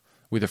golf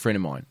with a friend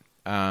of mine.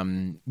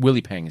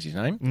 Willie Pang is his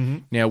name. Mm-hmm.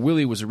 Now,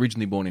 Willie was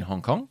originally born in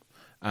Hong Kong,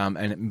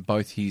 and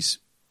both his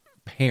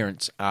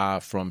parents are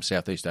from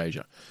Southeast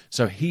Asia.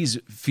 So his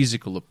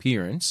physical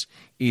appearance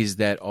is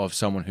that of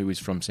someone who is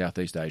from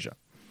Southeast Asia.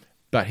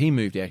 But he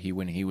moved out here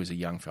when he was a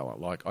young fella,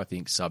 like I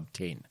think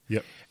sub-10.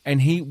 Yep.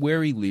 And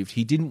where he lived,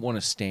 he didn't want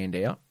to stand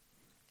out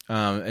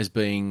as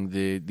being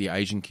the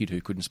Asian kid who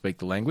couldn't speak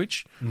the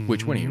language,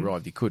 which when he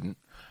arrived he couldn't.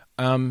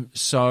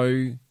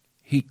 So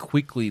he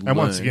quickly learned... And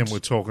once again, we're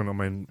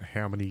talking,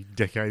 how many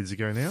decades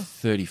ago now?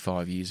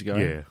 35 years ago.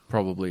 Yeah.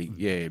 Probably,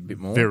 a bit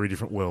more. Very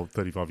different world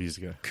 35 years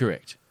ago.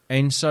 Correct.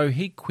 And so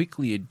he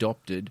quickly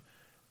adopted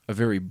a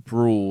very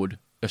broad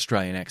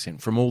Australian accent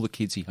from all the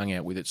kids he hung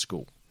out with at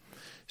school.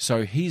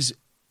 So his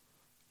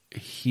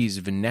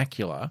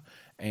vernacular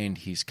and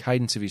his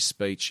cadence of his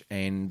speech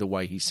and the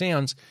way he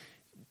sounds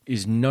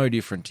is no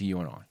different to you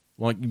and I.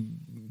 Like, you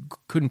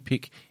couldn't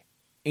pick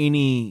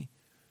any...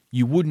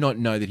 You would not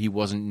know that he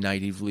wasn't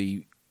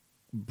natively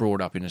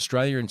brought up in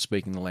Australia and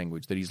speaking the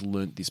language, that he's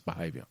learnt this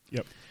behaviour.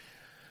 Yep.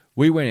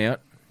 We went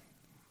out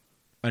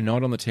a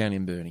night on the town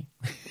in Burnie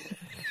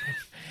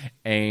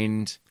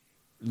and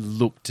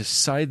look, to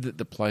say that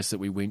the place that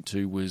we went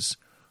to was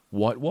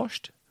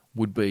whitewashed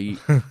would be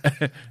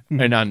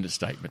an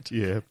understatement.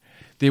 Yeah.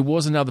 There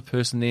was another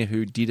person there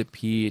who did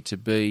appear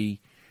to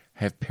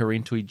have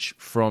parentage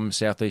from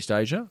Southeast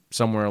Asia,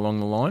 somewhere along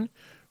the line,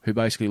 who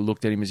basically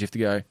looked at him as if to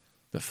go,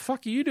 the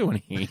fuck are you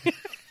doing here?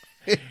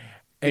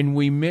 And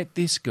we met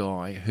this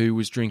guy who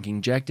was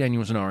drinking Jack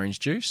Daniels and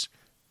orange juice.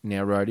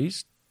 Now,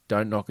 roadies,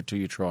 don't knock it till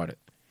you tried it.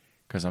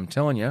 Because I'm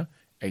telling you,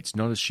 it's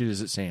not as shit as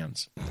it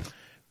sounds.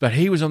 But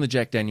he was on the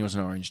Jack Daniels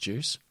and orange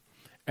juice,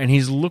 and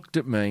he's looked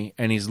at me,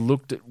 and he's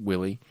looked at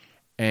Willie,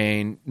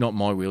 and not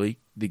my Willie,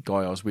 the guy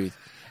I was with.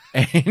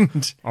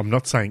 And I'm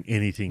not saying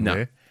anything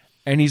there.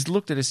 And he's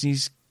looked at us, and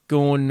he's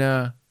gone,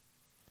 where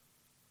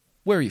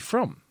are you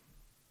from?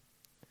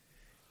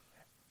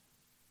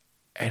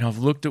 And I've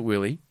looked at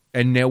Willie,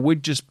 and now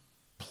we'd just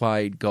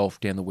played golf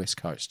down the west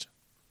coast.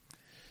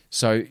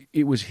 So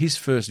it was his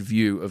first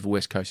view of the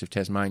west coast of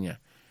Tasmania.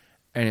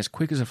 And as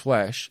quick as a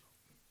flash,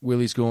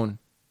 Willie's gone,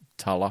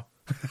 Tulla.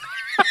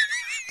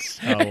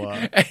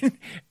 And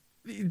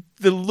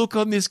the look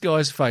on this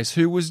guy's face,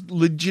 who was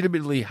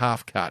legitimately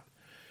half cut,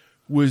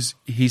 was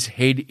his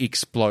head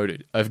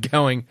exploded of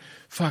going,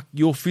 fuck,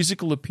 your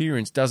physical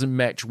appearance doesn't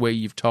match where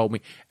you've told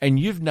me. And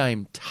you've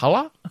named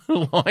Tulla?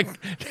 Like,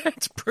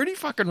 that's pretty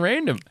fucking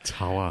random.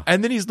 Tulla.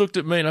 And then he's looked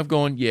at me and I've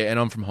gone, yeah, and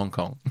I'm from Hong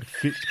Kong.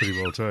 Fits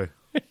pretty well too.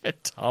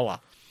 Tulla.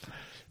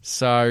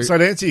 So to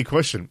answer your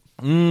question,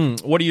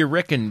 what do you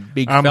reckon,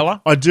 big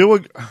fella? I do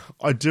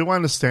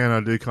understand.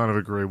 I do kind of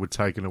agree with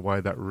taking away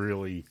that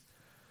really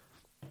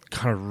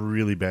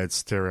bad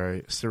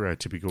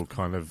stereotypical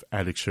kind of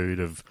attitude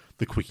of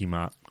the quickie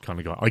mart kind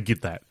of guy. I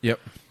get that. Yep.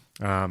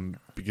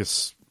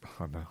 Because I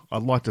don't know,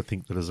 I'd like to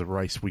think that as a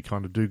race we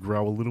kind of do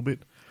grow a little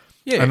bit.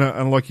 Yeah.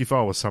 And like if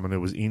I was someone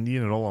who was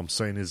Indian and all I'm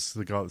seeing is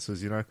the guy that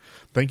says,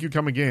 thank you,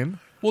 come again.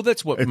 Well,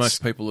 that's what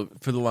most people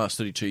for the last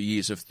 32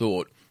 years have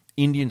thought.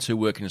 Indians who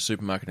work in a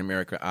supermarket in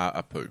America are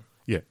a poo.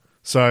 Yeah.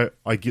 So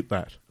I get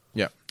that.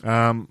 Yeah.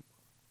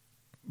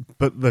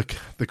 But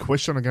the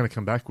question I'm going to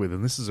come back with,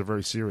 and this is a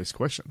very serious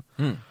question,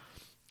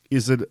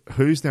 is that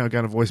who's now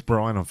going to voice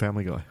Brian on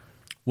Family Guy?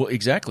 Well,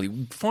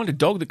 exactly. Find a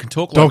dog that can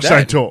talk Dogs like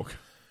that. don't talk.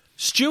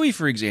 Stewie,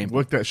 for example.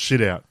 Work that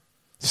shit out.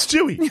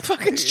 Stewie.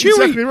 Fucking Stewie.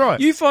 Exactly right.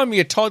 You find me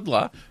a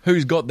toddler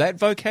who's got that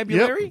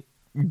vocabulary,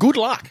 good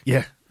luck.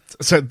 Yeah.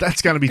 So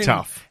that's going to be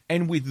tough.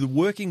 And with the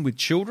working with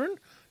children,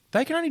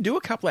 they can only do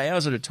a couple of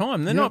hours at a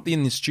time. They're not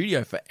in the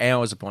studio for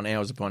hours upon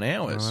hours upon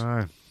hours.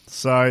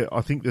 So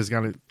I think there's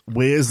going to...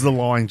 Where's the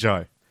line,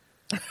 Joe?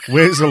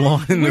 Where's the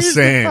line in the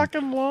sand? The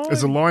fucking line?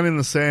 There's a line in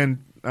the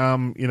sand,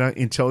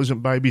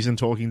 intelligent babies and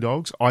talking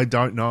dogs. I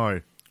don't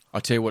know. I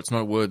tell you what, it's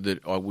not a word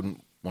that I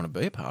wouldn't want to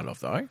be a part of,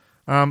 though.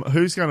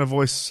 Who's going to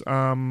voice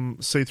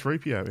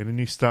C-3PO in a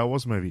new Star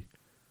Wars movie?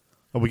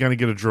 Are we going to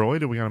get a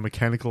droid? Are we going to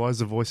mechanicalise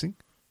the voicing?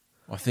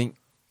 I think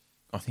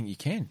you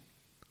can.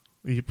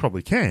 You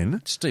probably can.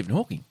 It's Stephen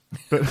Hawking.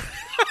 But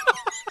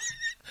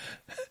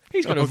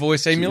he's got a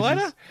voice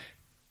emulator. Jesus.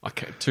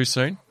 Okay, too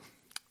soon?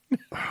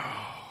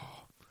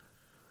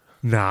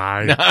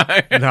 No.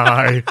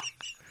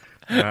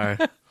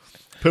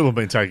 People have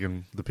been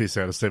taking the piss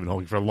out of Stephen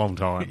Hawking for a long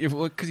time.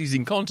 Because he's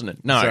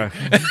incontinent. No. So,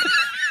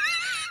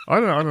 I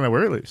don't know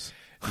where he lives.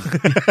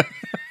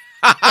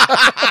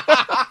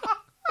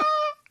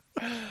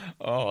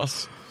 Oh,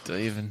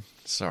 Stephen.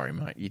 Sorry,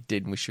 mate. You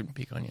did, and we shouldn't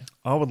pick on you.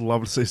 I would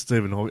love to see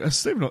Stephen Hawking.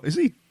 Is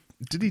he?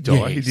 Did he die?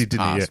 Yeah, he did,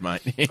 didn't passed,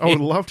 he? Mate. I would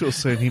love to have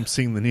seen him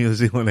sing the New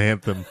Zealand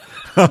anthem.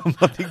 I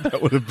think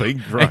that would have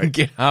been great. And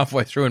get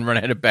halfway through and run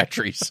out of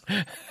batteries.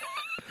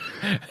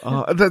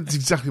 That's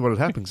exactly what had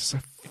happened. It's so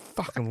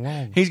fucking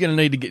long. He's going to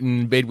need to get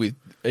in bed with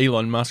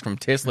Elon Musk from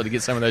Tesla to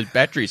get some of those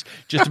batteries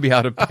just to be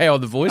able to power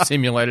the voice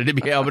simulator to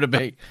be able to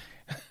be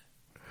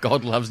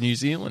God loves New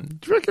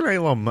Zealand. Do you reckon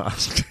Elon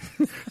Musk...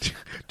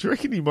 Do you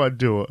reckon he might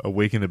do a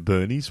weekend at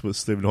Bernie's with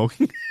Stephen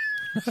Hawking?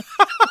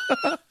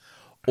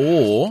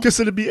 Or... Because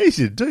it'd be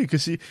easy to do,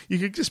 because you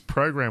could just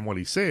program what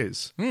he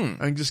says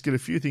and just get a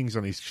few things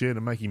on his chair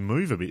to make him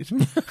move a bit.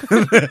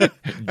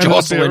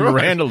 Jostle him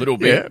around a little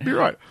bit. Yeah, it'd be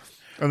right.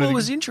 Well, it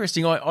was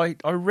interesting. I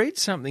read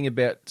something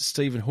about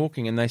Stephen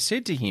Hawking, and they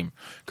said to him,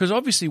 because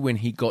obviously when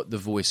he got the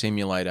voice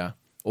emulator,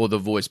 or the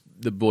voice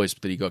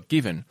that he got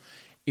given,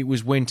 it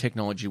was when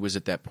technology was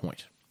at that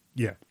point.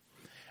 Yeah.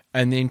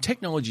 And then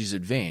technology's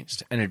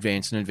advanced and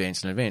advanced and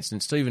advanced and advanced.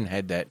 And Stephen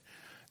had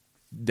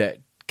that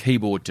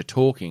keyboard to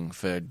talking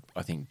for,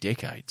 I think,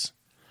 decades.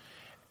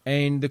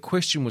 And the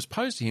question was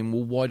posed to him,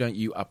 well, why don't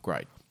you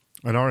upgrade?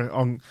 And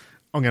I'm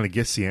going to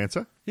guess the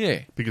answer.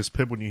 Yeah. Because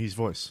people knew his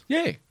voice.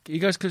 Yeah. He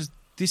goes, because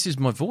this is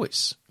my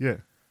voice. Yeah.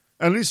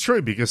 And it's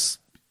true, because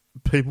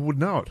people would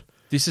know it.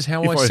 This is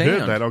how if I I sound.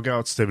 heard that, I'll go,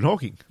 it's Stephen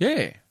Hawking.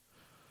 Yeah.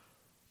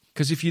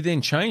 Because if you then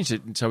changed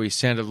it so he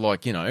sounded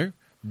like,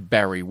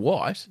 Barry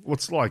White. Well,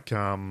 it's like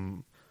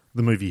the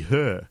movie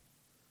Her,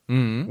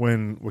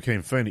 when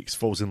Joaquin Phoenix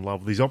falls in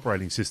love with his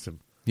operating system.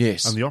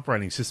 Yes. And the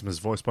operating system is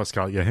voiced by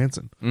Scarlett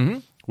Johansson,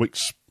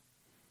 which...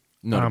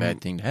 Not a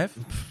bad thing to have.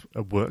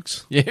 It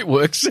works. Yeah, it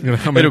works.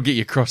 It'll get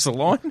you across the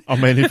line. I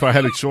mean, if I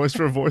had a choice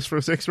for a voice for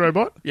a sex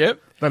robot, yep,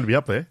 that'd be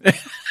up there.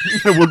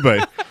 It would be.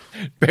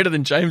 Better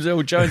than James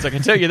Earl Jones, I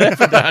can tell you that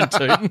for darn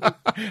tootin'.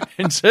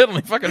 And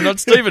certainly fucking not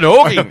Stephen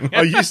Hawking.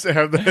 I used to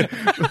have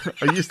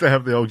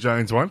the old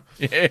Jones one.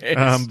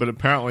 Yes. But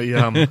apparently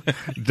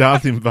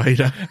Darth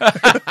Invader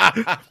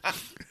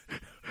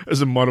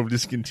as a model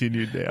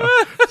discontinued now.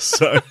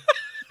 So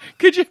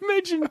Could you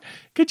imagine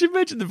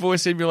the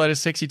voice emulator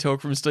sexy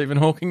talk from Stephen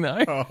Hawking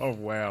though? oh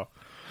wow.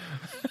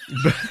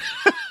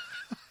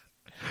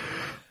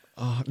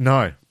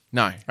 No.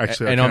 No,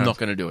 actually, and I'm not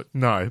going to do it.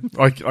 No,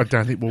 I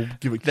don't think we'll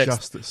give it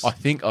justice. I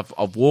think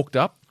I've walked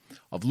up,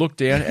 I've looked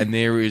down, and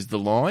there is the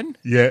line.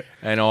 Yeah,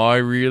 and I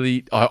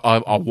really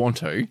I want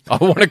to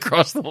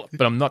cross the line,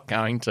 but I'm not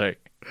going to.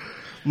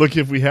 Look,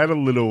 if we had a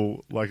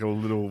little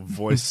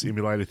voice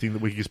emulator thing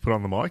that we could just put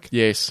on the mic,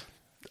 yes,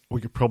 we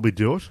could probably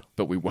do it,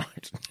 but we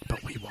won't.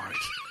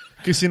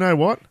 Because you know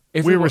what?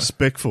 We're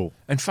respectful,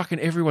 and fucking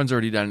everyone's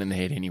already done it in the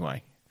head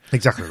anyway.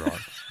 Exactly right.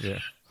 Yeah.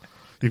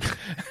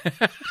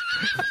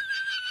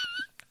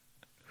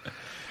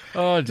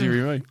 Oh,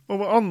 dearie me.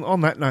 Well,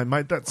 on that note,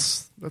 mate,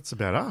 that's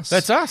about us.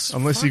 That's us.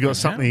 Unless you've got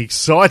something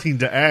exciting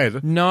to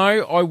add.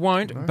 No, I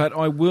won't, but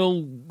I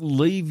will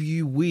leave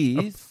you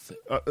with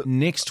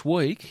next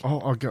week. Oh,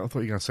 I thought you were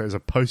going to say there's a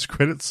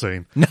post-credit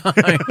scene. No.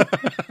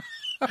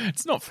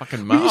 It's not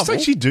fucking Marvel. We used to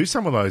actually do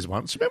some of those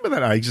once. Remember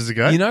that ages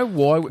ago? You know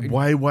why?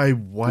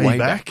 Way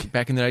back.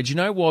 Back in the day. Do you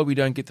know why we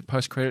don't get the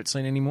post-credit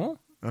scene anymore?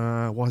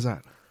 Why is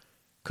that?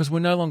 Because we're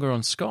no longer on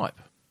Skype.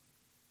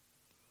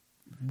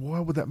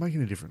 Why would that make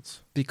any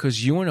difference?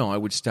 Because you and I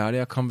would start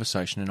our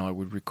conversation and I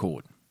would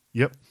record.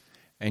 Yep.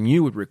 And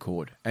you would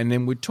record. And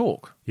then we'd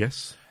talk.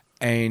 Yes.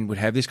 And we'd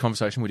have this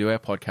conversation. We'd do our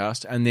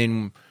podcast. And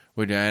then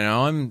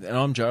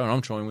I'm Joe and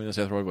I'm joining with the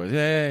South Road Boys.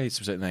 Yeah, it's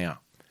there.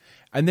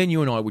 And then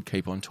you and I would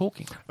keep on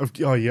talking.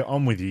 Oh, yeah,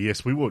 I'm with you.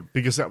 Yes, we would,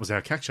 because that was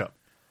our catch-up.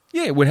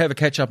 Yeah, we'd have a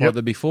catch-up Yep.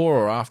 either before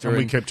or after. And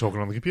we kept talking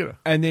on the computer.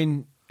 And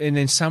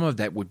then some of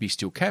that would be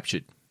still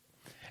captured.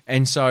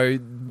 And so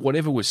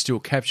whatever was still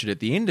captured at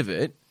the end of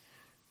it,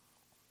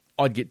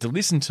 I'd get to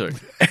listen to.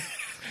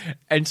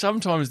 And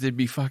sometimes there'd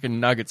be fucking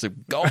nuggets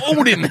of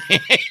gold in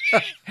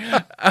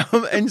there.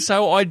 And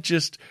so I'd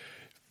just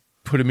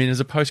put them in as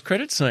a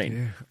post-credit scene.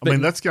 Yeah. I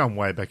mean, that's going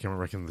way back in, I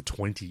reckon, the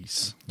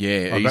 20s.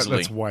 Yeah, Like, easily.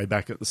 that's way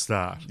back at the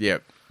start. Yeah,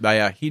 they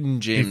are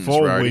hidden gems,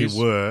 Before roadies.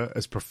 we were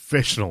as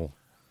professional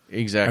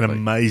Exactly. and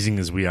amazing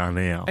as we are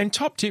now. And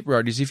top tip,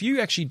 roadies, if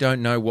you actually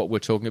don't know what we're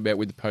talking about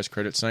with the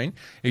post-credit scene,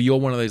 if you're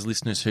one of those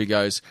listeners who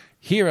goes,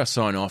 hear us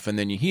sign off, and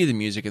then you hear the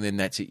music, and then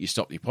that's it, you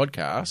stop your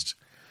podcast,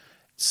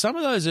 some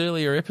of those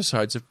earlier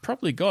episodes have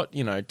probably got,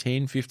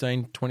 10,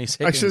 15, 20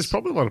 seconds. Actually, there's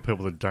probably a lot of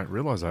people that don't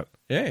realise that.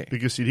 Yeah.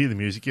 Because you'd hear the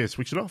music,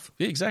 switch it off.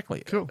 Yeah,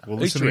 exactly. Cool.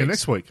 We'll Easter listen again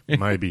eggs. next week.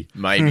 Maybe.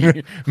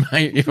 Maybe,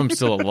 if I'm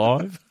still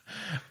alive.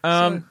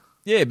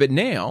 Yeah, but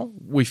now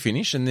we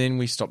finish, and then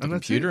we stop the And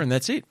that's computer, it. and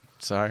that's it.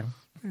 So,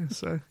 Yeah,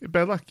 so,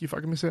 bad luck. You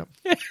fucking miss out.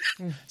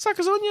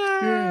 suckers on ya.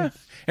 Yeah.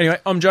 Anyway,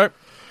 I'm Joe,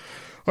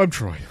 I'm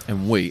Troy.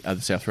 and we are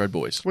the South Road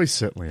Boys. We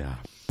certainly are.